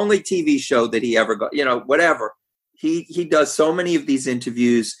 the only TV show that he ever got, whatever. He does so many of these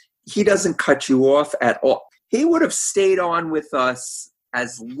interviews. He doesn't cut you off at all. He would have stayed on with us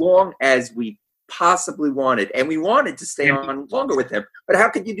as long as we possibly wanted, and we wanted to stay on longer with him. But how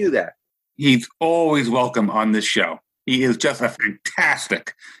could you do that? He's always welcome on this show. He is just a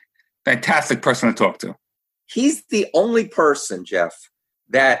fantastic person to talk to. He's the only person, Jeff,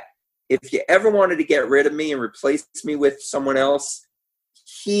 that if you ever wanted to get rid of me and replace me with someone else,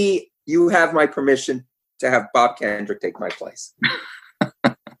 you have my permission to have Bob Kendrick take my place.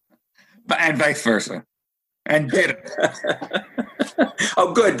 And vice versa. And did it.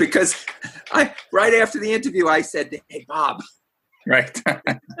 Oh, good, because right after the interview, I said, "Hey, Bob." Right.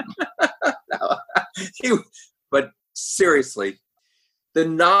 But seriously, the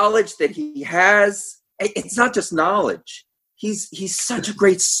knowledge that he has, it's not just knowledge. He's such a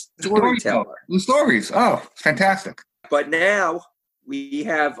great storyteller. The stories. Oh, fantastic. But now we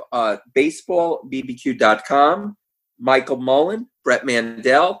have baseballbbq.com, Michael Mullen, Brett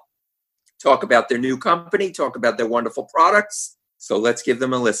Mandel, talk about their new company, talk about their wonderful products. So let's give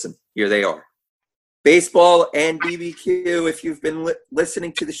them a listen. Here they are. Baseball and BBQ, if you've been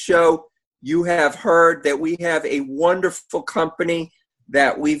listening to the show, you have heard that we have a wonderful company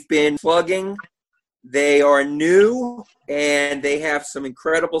that we've been plugging. They are new, and they have some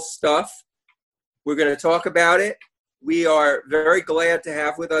incredible stuff. We're going to talk about it. We are very glad to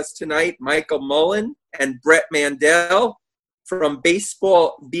have with us tonight Michael Mullen and Brett Mandel from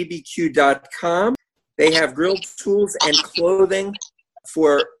baseballbbq.com. They have grill tools and clothing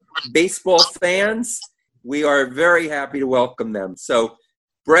for baseball fans. We are very happy to welcome them. So,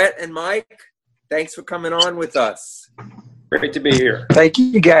 Brett and Mike, thanks for coming on with us. Great to be here. Thank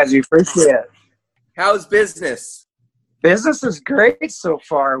you, guys. We appreciate it. How's business? Business is great so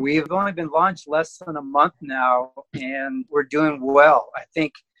far. We've only been launched less than a month now, and we're doing well. I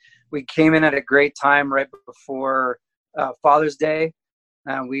think we came in at a great time right before Father's Day.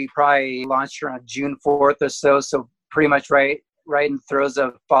 We probably launched around June 4th or so pretty much right in the throes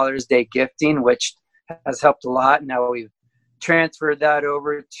of Father's Day gifting, which has helped a lot. Now we've transferred that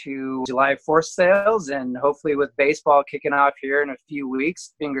over to July 4th sales, and hopefully with baseball kicking off here in a few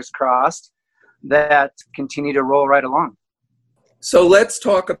weeks, fingers crossed, that continue to roll right along. So let's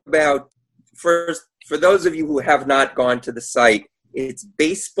talk about, first, for those of you who have not gone to the site, it's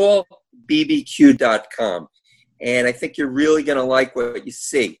baseballbbq.com. And I think you're really going to like what you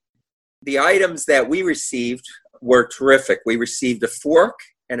see. The items that we received were terrific. We received a fork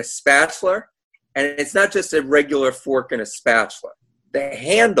and a spatula, and it's not just a regular fork and a spatula. The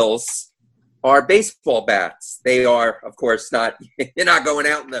handles are baseball bats. They are, of course, not, you're not going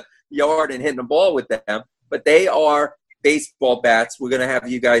out in the yard and hitting a ball with them, but they are baseball bats. We're going to have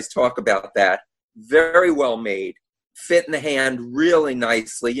you guys talk about that. Very well made, fit in the hand really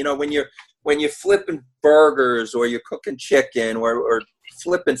nicely. You know, when you're flipping burgers or you're cooking chicken or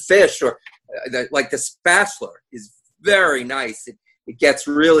flipping fish, or like the spatula is very nice. It gets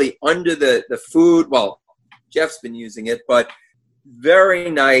really under the food. Well, Jeff's been using it, but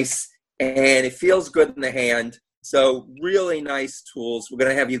very nice, and it feels good in the hand. So really nice tools. We're going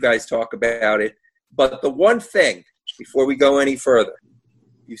to have you guys talk about it. But the one thing, before we go any further,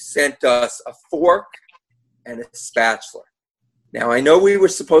 you sent us a fork and a spatula. Now, I know we were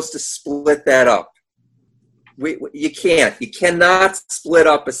supposed to split that up. You can't. You cannot split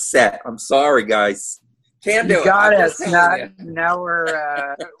up a set. I'm sorry, guys. Can't do it. You got us.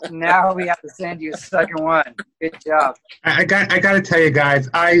 Now we have to send you a second one. Good job. I got to tell you guys,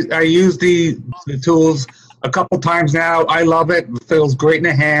 I use the tools a couple times now. I love it. It feels great in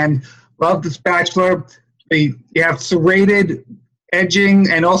the hand. Love the spatula. You have serrated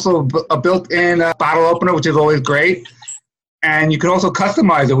edging and also a built-in bottle opener, which is always great. And you can also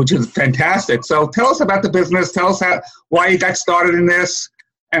customize it, which is fantastic. So tell us about the business. Tell us why you got started in this,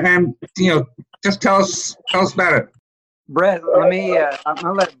 and just tell us about it. Brett, I'm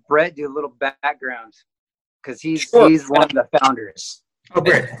gonna let Brett do a little background because he's one of the founders. Oh,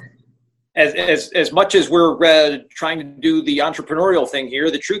 great. As much as we're trying to do the entrepreneurial thing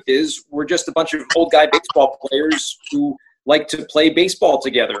here, the truth is we're just a bunch of old guy baseball players who like to play baseball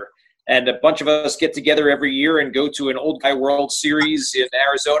together. And a bunch of us get together every year and go to an Old Guy World Series in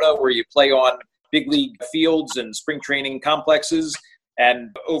Arizona where you play on big league fields and spring training complexes. And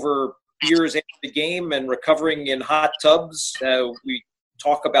over beers after the game and recovering in hot tubs, we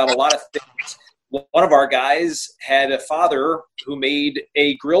talk about a lot of things. One of our guys had a father who made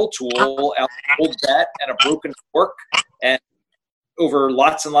a grill tool out of an old bat and a broken fork. And over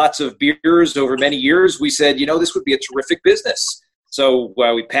lots and lots of beers over many years, we said, this would be a terrific business. So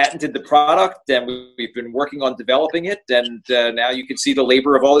we patented the product, and we've been working on developing it, and now you can see the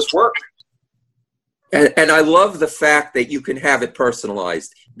labor of all this work. And I love the fact that you can have it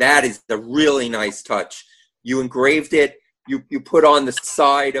personalized. That is a really nice touch. You engraved it. You put on the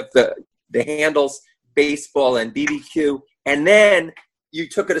side of the handles, baseball and BBQ, and then you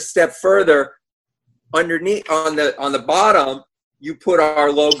took it a step further. Underneath, on the bottom, you put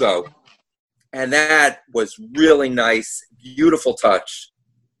our logo. And that was really nice. Beautiful touch.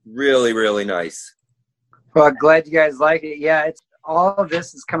 Really, really nice. Well, I'm glad you guys like it. Yeah, all of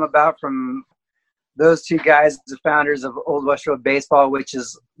this has come about from those two guys, the founders of Old West Road Baseball, which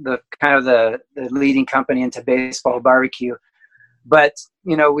is the leading company into baseball barbecue. But,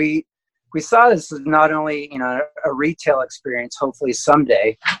 we saw this as not only, a retail experience, hopefully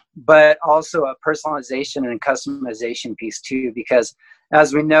someday, but also a personalization and customization piece too, because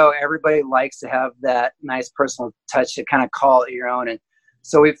as we know, everybody likes to have that nice personal touch to kind of call it your own. And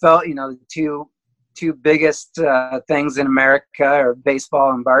so we felt, the two biggest things in America are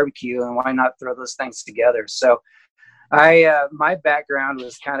baseball and barbecue, and why not throw those things together? So my background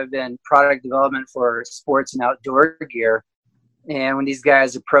was kind of in product development for sports and outdoor gear. And when these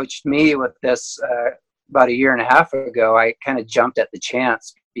guys approached me with this about a year and a half ago, I kind of jumped at the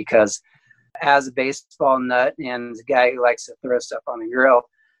chance because as a baseball nut and a guy who likes to throw stuff on the grill,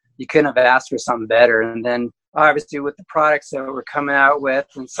 you couldn't have asked for something better. And then obviously with the products that we're coming out with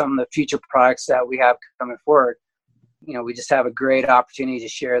and some of the future products that we have coming forward, we just have a great opportunity to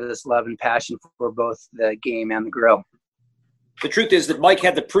share this love and passion for both the game and the grill. The truth is that Mike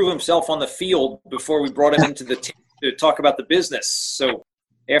had to prove himself on the field before we brought him into the team to talk about the business. So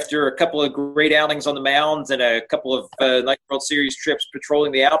after a couple of great outings on the mound and a couple of nice World Series trips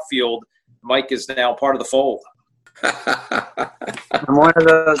patrolling the outfield, Mike is now part of the fold. I'm one of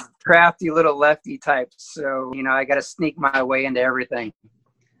those crafty little lefty types, so I got to sneak my way into everything.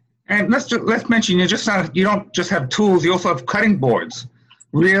 And let's mention you don't just have tools; you also have cutting boards,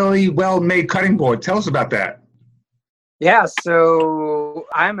 really well-made cutting board. Tell us about that. Yeah, so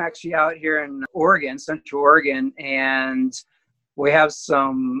I'm actually out here in Oregon, Central Oregon, and we have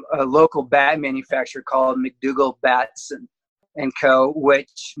a local bat manufacturer called McDougall Bats and Co.,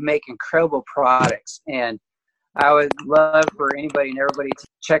 which make incredible products. And I would love for anybody and everybody to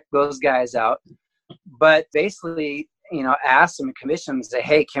check those guys out. But basically, ask them and commission them and say,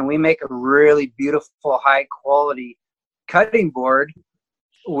 hey, can we make a really beautiful, high-quality cutting board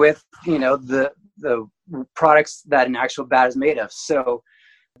with, the products that an actual bat is made of. So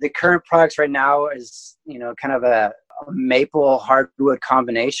the current products right now is, kind of a maple hardwood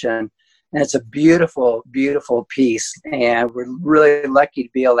combination. And it's a beautiful, beautiful piece. And we're really lucky to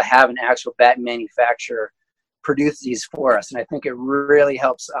be able to have an actual bat manufacturer produce these for us. And I think it really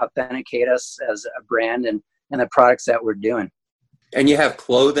helps authenticate us as a brand and the products that we're doing. And you have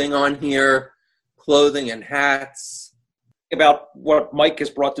clothing on here, clothing and hats. About what Mike has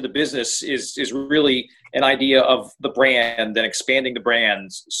brought to the business is really an idea of the brand and expanding the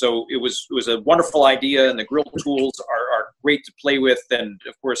brands. So it was a wonderful idea, and the grill tools are great to play with, and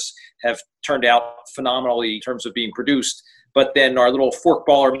of course have turned out phenomenally in terms of being produced. But then our little fork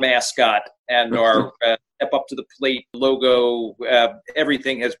baller mascot and our step up to the plate logo,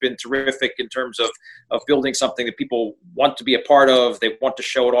 everything has been terrific in terms of building something that people want to be a part of. They want to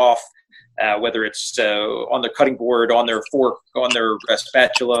show it off. Whether it's on their cutting board, on their fork, on their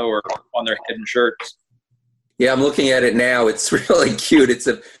spatula, or on their head and shirts. Yeah, I'm looking at it now. It's really cute. It's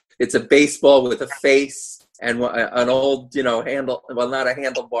a baseball with a face and an old, handle. Well, not a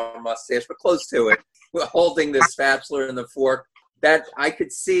handlebar mustache, but close to it. Holding the spatula and the fork. That I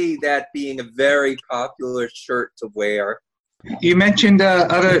could see that being a very popular shirt to wear. You mentioned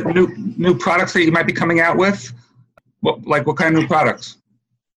other new products that you might be coming out with. What kind of new products?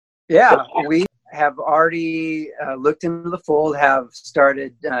 Yeah, we have already looked into the fold, have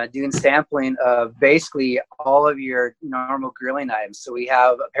started doing sampling of basically all of your normal grilling items. So we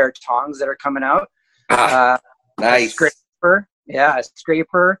have a pair of tongs that are coming out. Nice. A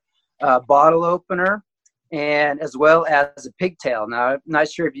scraper, bottle opener, and as well as a pigtail. Now, I'm not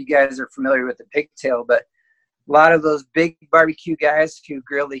sure if you guys are familiar with the pigtail, but a lot of those big barbecue guys who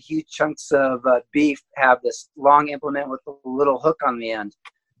grill the huge chunks of beef have this long implement with a little hook on the end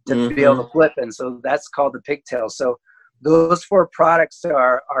to be able to flip, and so that's called the pigtail. So those 4 products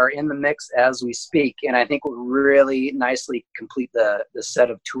are in the mix as we speak, and I think will really nicely complete the set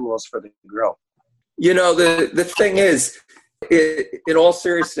of tools for the grill. The thing is, in all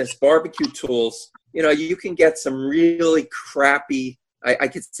seriousness, barbecue tools, you can get some really crappy, I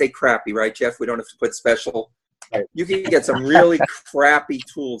could say crappy, right, Jeff? We don't have to put special. You can get some really crappy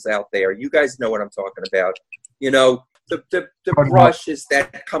tools out there. You guys know what I'm talking about. The brushes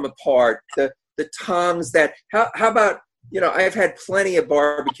that come apart, the tongs that, how about, I've had plenty of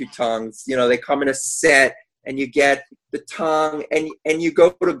barbecue tongs, they come in a set and you get the tong and you go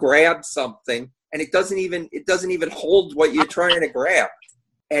to grab something and it doesn't even hold what you're trying to grab.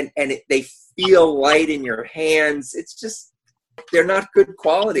 And they feel light in your hands. It's just, they're not good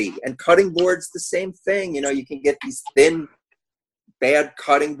quality. And cutting boards, the same thing. You can get these thin, bad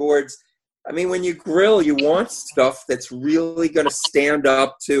cutting boards. I mean, when you grill, you want stuff that's really going to stand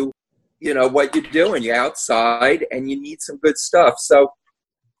up to, what you're doing. You're outside and you need some good stuff. So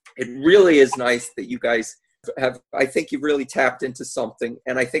it really is nice that you guys I think you've really tapped into something.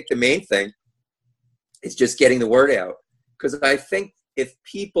 And I think the main thing is just getting the word out. Because I think if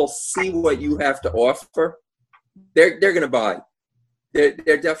people see what you have to offer, they're going to buy.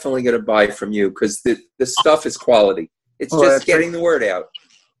 They're definitely going to buy from you because the stuff is quality. It's just getting the word out.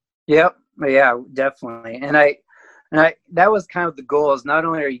 Yep. Yeah, definitely. And I that was kind of the goal, is not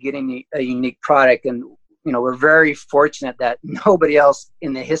only are you getting a unique product, and we're very fortunate that nobody else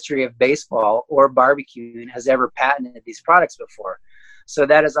in the history of baseball or barbecuing has ever patented these products before. So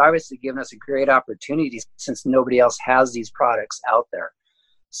that has obviously given us a great opportunity since nobody else has these products out there.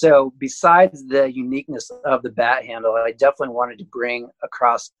 So besides the uniqueness of the bat handle, I definitely wanted to bring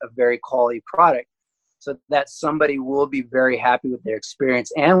across a very quality product so that somebody will be very happy with their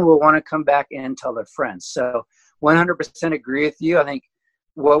experience and will want to come back and tell their friends. So 100% agree with you. I think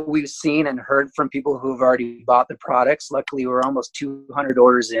what we've seen and heard from people who have already bought the products, luckily we're almost 200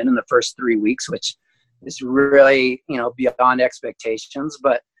 orders in the first 3 weeks, which is really, beyond expectations.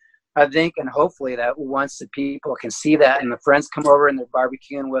 But I think, and hopefully, that once the people can see that and the friends come over and they're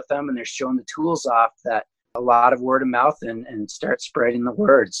barbecuing with them and they're showing the tools off, that a lot of word of mouth and start spreading the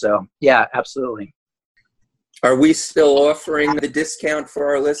word. So yeah, absolutely. Are we still offering the discount for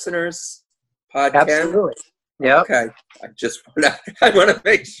our listeners? Pod 10? Absolutely. Yeah. Okay. I want to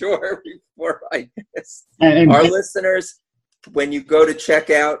make sure before I guess. Our listeners, when you go to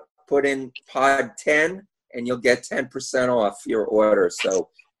checkout, put in Pod 10 and you'll get 10% off your order. So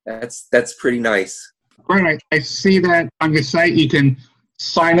that's pretty nice. Great. I see that on your site you can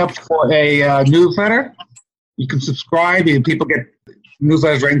sign up for a newsletter. You can subscribe, and people get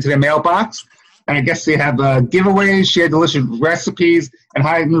newsletters right into their mailbox. And I guess they have giveaways, share delicious recipes, and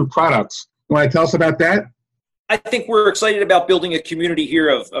hide new products. You want to tell us about that? I think we're excited about building a community here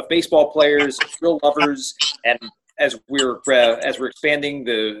of baseball players, thrill lovers, and as we're expanding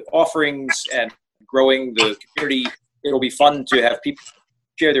the offerings and growing the community, it'll be fun to have people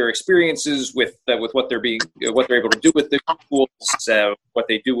share their experiences with what they're able to do with the tools, what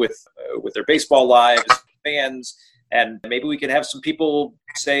they do with their baseball lives, fans, and maybe we can have some people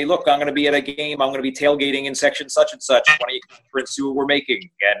say, "Look, I'm going to be at a game. I'm going to be tailgating in section such and such. Why don't you come over and see what we're making?"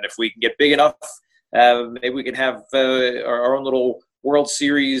 And if we can get big enough, maybe we can have our own little World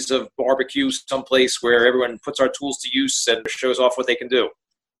Series of barbecue someplace where everyone puts our tools to use and shows off what they can do.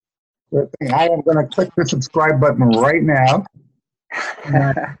 I am going to click the subscribe button right now.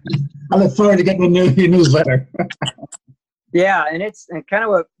 I look forward to getting your newsletter. Yeah, and kind of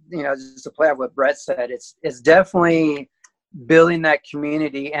what, just to play out what Brett said, it's definitely building that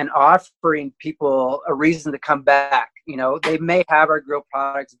community and offering people a reason to come back. They may have our grill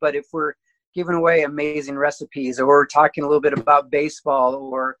products, but if we're giving away amazing recipes, or we're talking a little bit about baseball,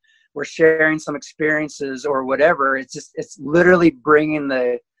 or we're sharing some experiences or whatever, it's literally bringing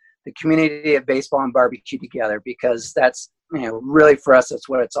the community of baseball and barbecue together, because that's, really for us, that's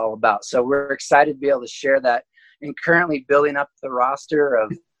what it's all about. So we're excited to be able to share that, and currently building up the roster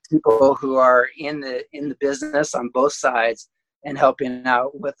of people who are in the business on both sides and helping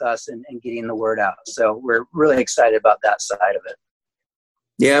out with us and getting the word out. So we're really excited about that side of it.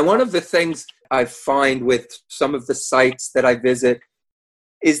 Yeah, one of the things I find with some of the sites that I visit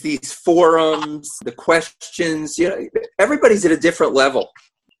is these forums, the questions. Everybody's at a different level.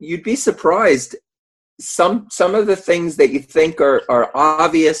 You'd be surprised. Some of the things that you think are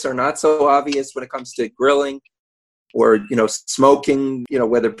obvious are not so obvious when it comes to grilling or, smoking,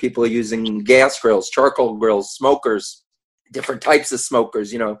 whether people are using gas grills, charcoal grills, smokers, different types of smokers,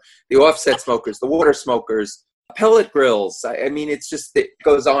 the offset smokers, the water smokers, pellet grills. I mean, it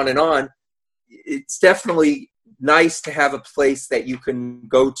goes on and on. It's definitely nice to have a place that you can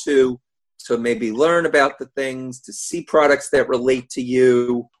go to maybe learn about the things, to see products that relate to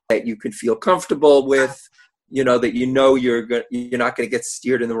you, that you can feel comfortable with, that you're not going to get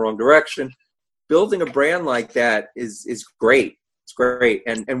steered in the wrong direction. Building a brand like that is great. It's great.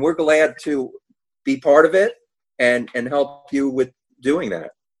 And we're glad to be part of it and help you with doing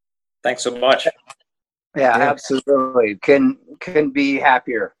that. Thanks so much. Yeah, absolutely. Couldn't be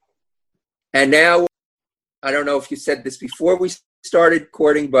happier. And now, I don't know if you said this before we started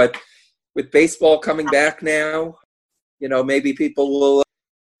recording, but with baseball coming back now, maybe people will,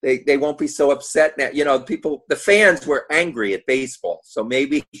 they won't be so upset now. The fans were angry at baseball. So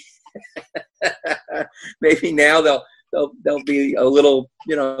maybe, maybe now they'll be a little,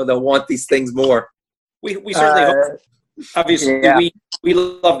 they'll want these things more. We certainly hope. Obviously, we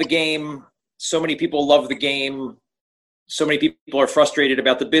love the game. So many people love the game. So many people are frustrated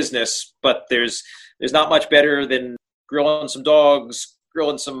about the business, but there's not much better than grilling some dogs,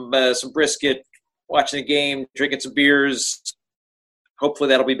 grilling some brisket, watching the game, drinking some beers. Hopefully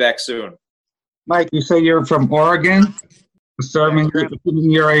that'll be back soon. Mike, you say you're from Oregon.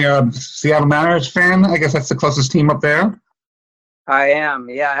 You're a Seattle Mariners fan. I guess that's the closest team up there. I am.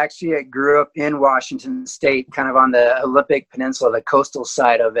 Yeah, actually, I grew up in Washington State, kind of on the Olympic Peninsula, the coastal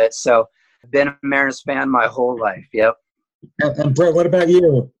side of it. So I've been a Mariners fan my whole life. Yep. And Brett, what about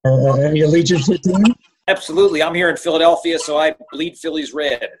you? Any allegiance to the team? Absolutely. I'm here in Philadelphia, so I bleed Phillies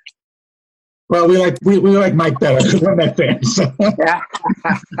red. Well, we like Mike better because we're Met fans.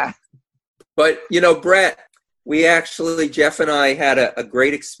 But, Brett, Jeff and I had a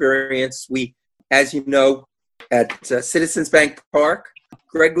great experience. We, as you know, at Citizens Bank Park,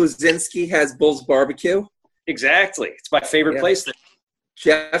 Greg Luzinski has Bull's Barbecue. Exactly. It's my favorite place.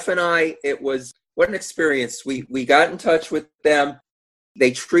 Jeff and I, what an experience. We got in touch with them.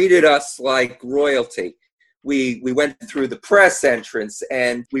 They treated us like royalty. We went through the press entrance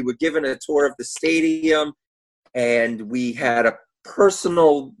and we were given a tour of the stadium, and we had a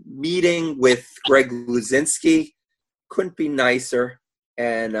personal meeting with Greg Luzinski. Couldn't be nicer.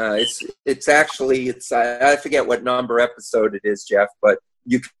 And it's actually I forget what number episode it is, Jeff, but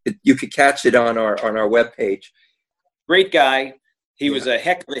you could catch it on our webpage. Great guy. He was a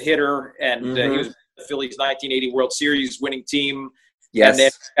heck of a hitter, and he was the Phillies' 1980 World Series winning team.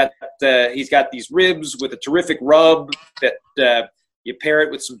 Yes. And then he's got these ribs with a terrific rub that you pair it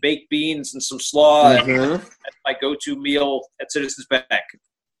with some baked beans and some slaw. And that's my go-to meal at Citizens Bank.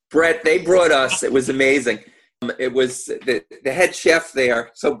 Brett, they brought us. It was amazing. It was the head chef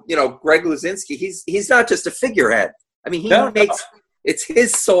there. So, Greg Luzinski, he's not just a figurehead. I mean, makes it's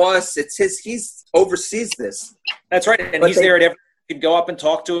his sauce. He's oversees this. That's right. And he's there at every, you can go up and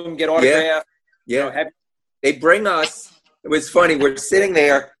talk to him, get autograph. Yeah. They bring us. It was funny. We're sitting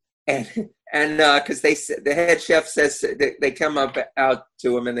there and because the head chef says, they come out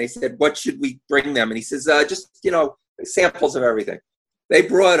to him and they said, what should we bring them? And he says, just, samples of everything. They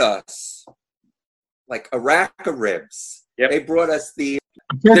brought us like a rack of ribs. Yep. They brought us the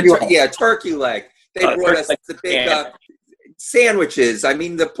turkey leg. They brought us the big sandwiches. I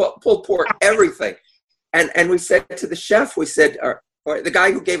mean, the pulled pork, everything. And we said to the chef, we said, or the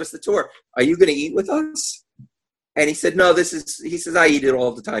guy who gave us the tour, are you going to eat with us? And he said, no, he says, I eat it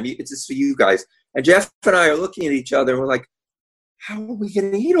all the time. It's just for you guys. And Jeff and I are looking at each other and we're like, how are we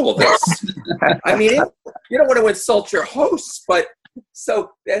going to eat all this? I mean, you don't want to insult your hosts, but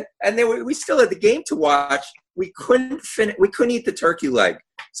so, and then we still had the game to watch. We couldn't eat the turkey leg.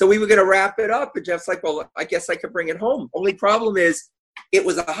 So we were going to wrap it up. And Jeff's like, well, I guess I could bring it home. Only problem is it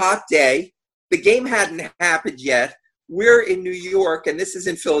was a hot day. The game hadn't happened yet. We're in New York and this is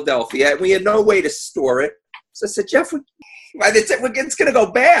in Philadelphia. And we had no way to store it. So I said, Jeff, it's going to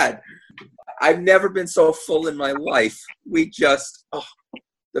go bad. I've never been so full in my life.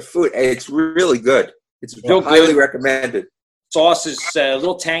 The food, it's really good. It's highly recommended. Sauce is a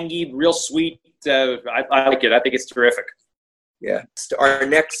little tangy, real sweet. I like it. I think it's terrific. Yeah. Our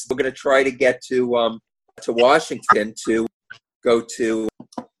next, we're going to try to get to Washington to go to.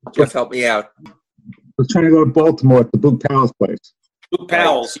 Jeff, help me out. We're trying to go to Baltimore at the Blue Pals place. Blue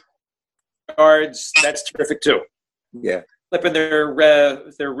Pals. Cards, that's terrific too. Yeah. Flipping their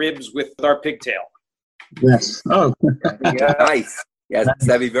ribs with our pigtail. Yes. Oh. Nice. Yes,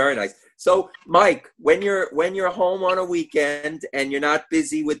 that'd be very nice. So, Mike, when you're home on a weekend and you're not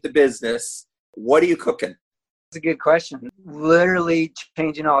busy with the business, what are you cooking? That's a good question. Literally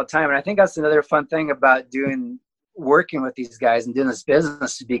changing all the time. And I think that's another fun thing about working with these guys and doing this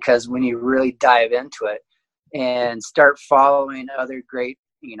business, because when you really dive into it and start following other great,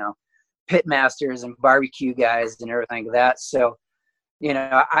 pit masters and barbecue guys and everything like that. So,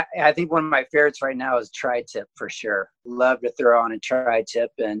 I think one of my favorites right now is tri-tip for sure. Love to throw on a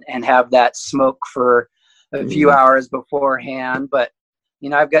tri-tip and have that smoke for a few hours beforehand. But,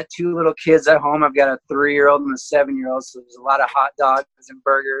 I've got two little kids at home. I've got a 3-year-old and a 7-year-old. So there's a lot of hot dogs and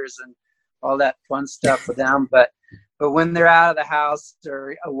burgers and all that fun stuff with them. But when they're out of the house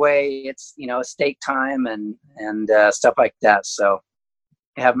or away, it's, steak time and stuff like that. So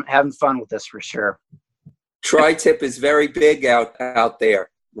having fun with this for sure. Tri-tip is very big out there,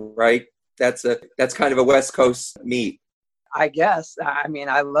 right? That's kind of a West Coast meat. I guess. I mean,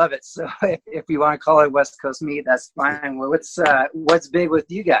 I love it. So if you want to call it West Coast meat, that's fine. Well, what's big with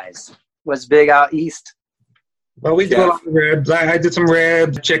you guys? What's big out east? Well, we do a lot of ribs. I did some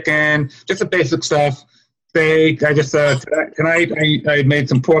ribs, chicken, just the basic stuff. Steak. I just tonight I made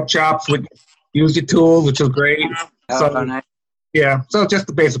some pork chops with used your tools, which was great. Nice. Yeah, so just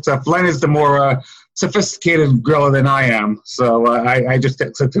the basic stuff. Len is the more sophisticated griller than I am, so I just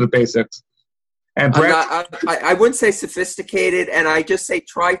stick to the basics. And Brett, I wouldn't say sophisticated, and I just say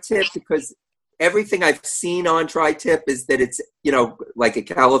tri-tip because everything I've seen on tri-tip is that it's like a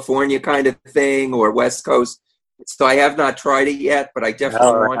California kind of thing or West Coast. So I have not tried it yet, but I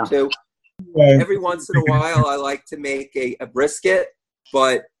definitely want to. Every once in a while, I like to make a brisket,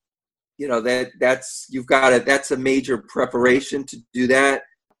 but that's a major preparation to do that.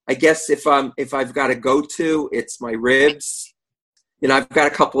 I guess if I've got to go to, it's my ribs. I've got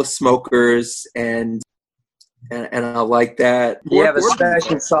a couple of smokers and I like that. Do you have a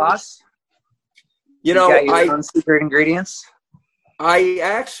special sauce? You got your own secret ingredients? I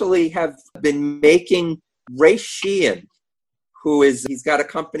actually have been making Ray Sheehan, he's got a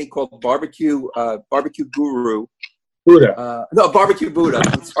company called Barbecue Guru. Buddha. Barbecue Buddha.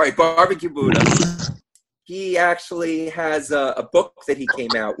 I'm sorry, Barbecue Buddha. He actually has a book that he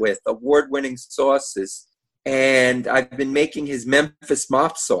came out with, award-winning sauces, and I've been making his Memphis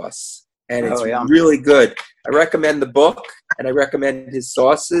Mop sauce, and it's really good. I recommend the book, and I recommend his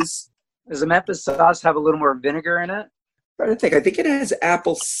sauces. Does the Memphis sauce have a little more vinegar in it? trying to think. I think it has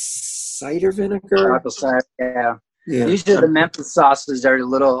apple cider vinegar. Apple cider, yeah. Yeah. Usually the Memphis sauces are a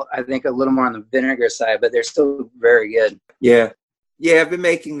little more on the vinegar side, but they're still very good. Yeah. Yeah, I've been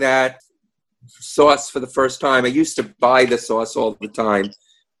making that sauce for the first time. I used to buy the sauce all the time,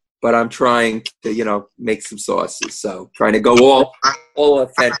 but I'm trying to, make some sauces. So trying to go all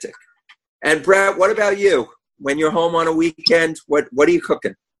authentic. And Brett, what about you? When you're home on a weekend, what are you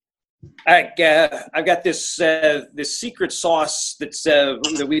cooking? I've got this secret sauce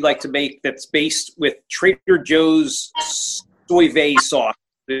that we like to make that's based with Trader Joe's soy vey sauce.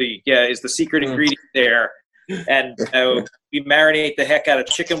 Is the secret ingredient there, and we marinate the heck out of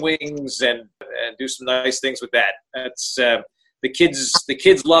chicken wings and do some nice things with that. That's the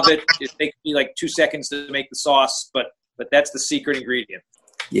kids love it. It takes me like 2 seconds to make the sauce, but that's the secret ingredient.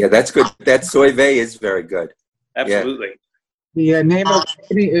 Yeah, that's good. That soy vey is very good. Absolutely. The name of the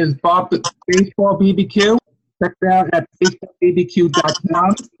company is Baseball BBQ. Check it out at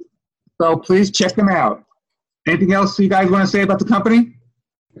baseballbbq.com. So please check them out. Anything else you guys want to say about the company?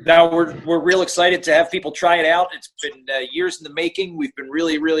 Now we're real excited to have people try it out. It's been years in the making. We've been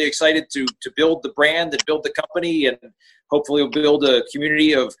really, really excited to build the brand and build the company, and hopefully we'll build a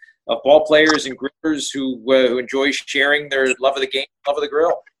community of ball players and grillers who enjoy sharing their love of the game, love of the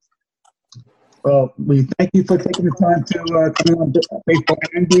grill. Well, we thank you for taking the time to come on Baseball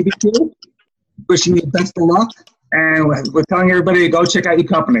and BBQ. Wishing you best of luck, and we're telling everybody to go check out your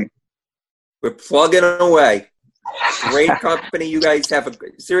company. We're plugging away. Great company. You guys have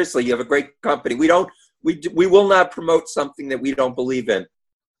seriously, you have a great company. We will not promote something that we don't believe in.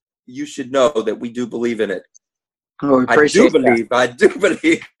 You should know that we do believe in it. Well, we appreciate that. I do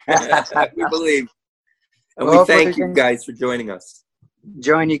believe. We believe. And we thank you guys for joining us.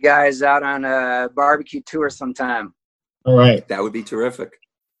 Join you guys out on a barbecue tour sometime. All right. That would be terrific.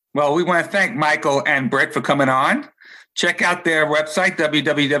 Well, we want to thank Michael and Brett for coming on. Check out their website,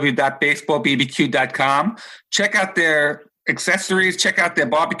 www.baseballbbq.com. Check out their accessories. Check out their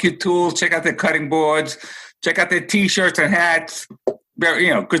barbecue tools. Check out their cutting boards. Check out their T-shirts and hats.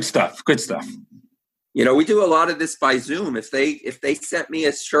 Good stuff. Good stuff. We do a lot of this by Zoom. If they sent me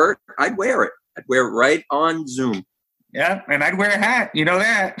a shirt, I'd wear it. I'd wear it right on Zoom. Yeah, and I'd wear a hat. You know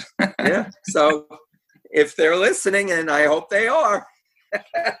that. Yeah. So if they're listening, and I hope they are.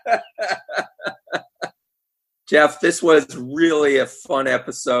 Jeff, this was really a fun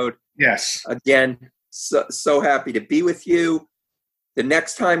episode. Yes. Again, so happy to be with you. The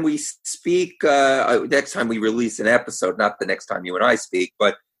next time we speak, next time we release an episode, not the next time you and I speak,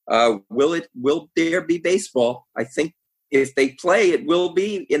 but will there be baseball? I think if they play, it will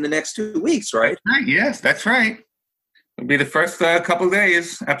be in the next 2 weeks, right? Yes, that's right. It'll be the first couple of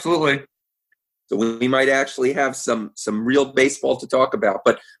days. Absolutely. So we might actually have some real baseball to talk about.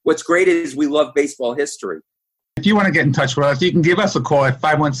 But what's great is we love baseball history. If you want to get in touch with us, you can give us a call at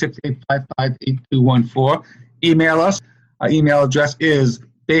 516-855-8214. Email us. Our email address is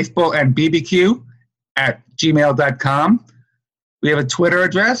baseballandbbq@gmail.com. We have a Twitter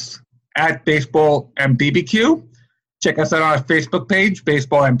address at baseballandbbq. Check us out on our Facebook page,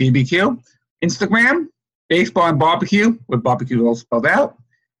 Baseball and BBQ. Instagram, Baseball and Barbecue, with barbecue all spelled out.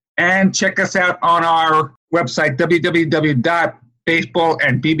 And check us out on our website,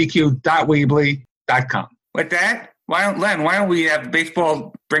 www.baseballandbbq.weebly.com. With that, why don't we have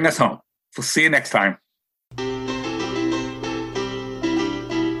baseball bring us home? We'll see you next time.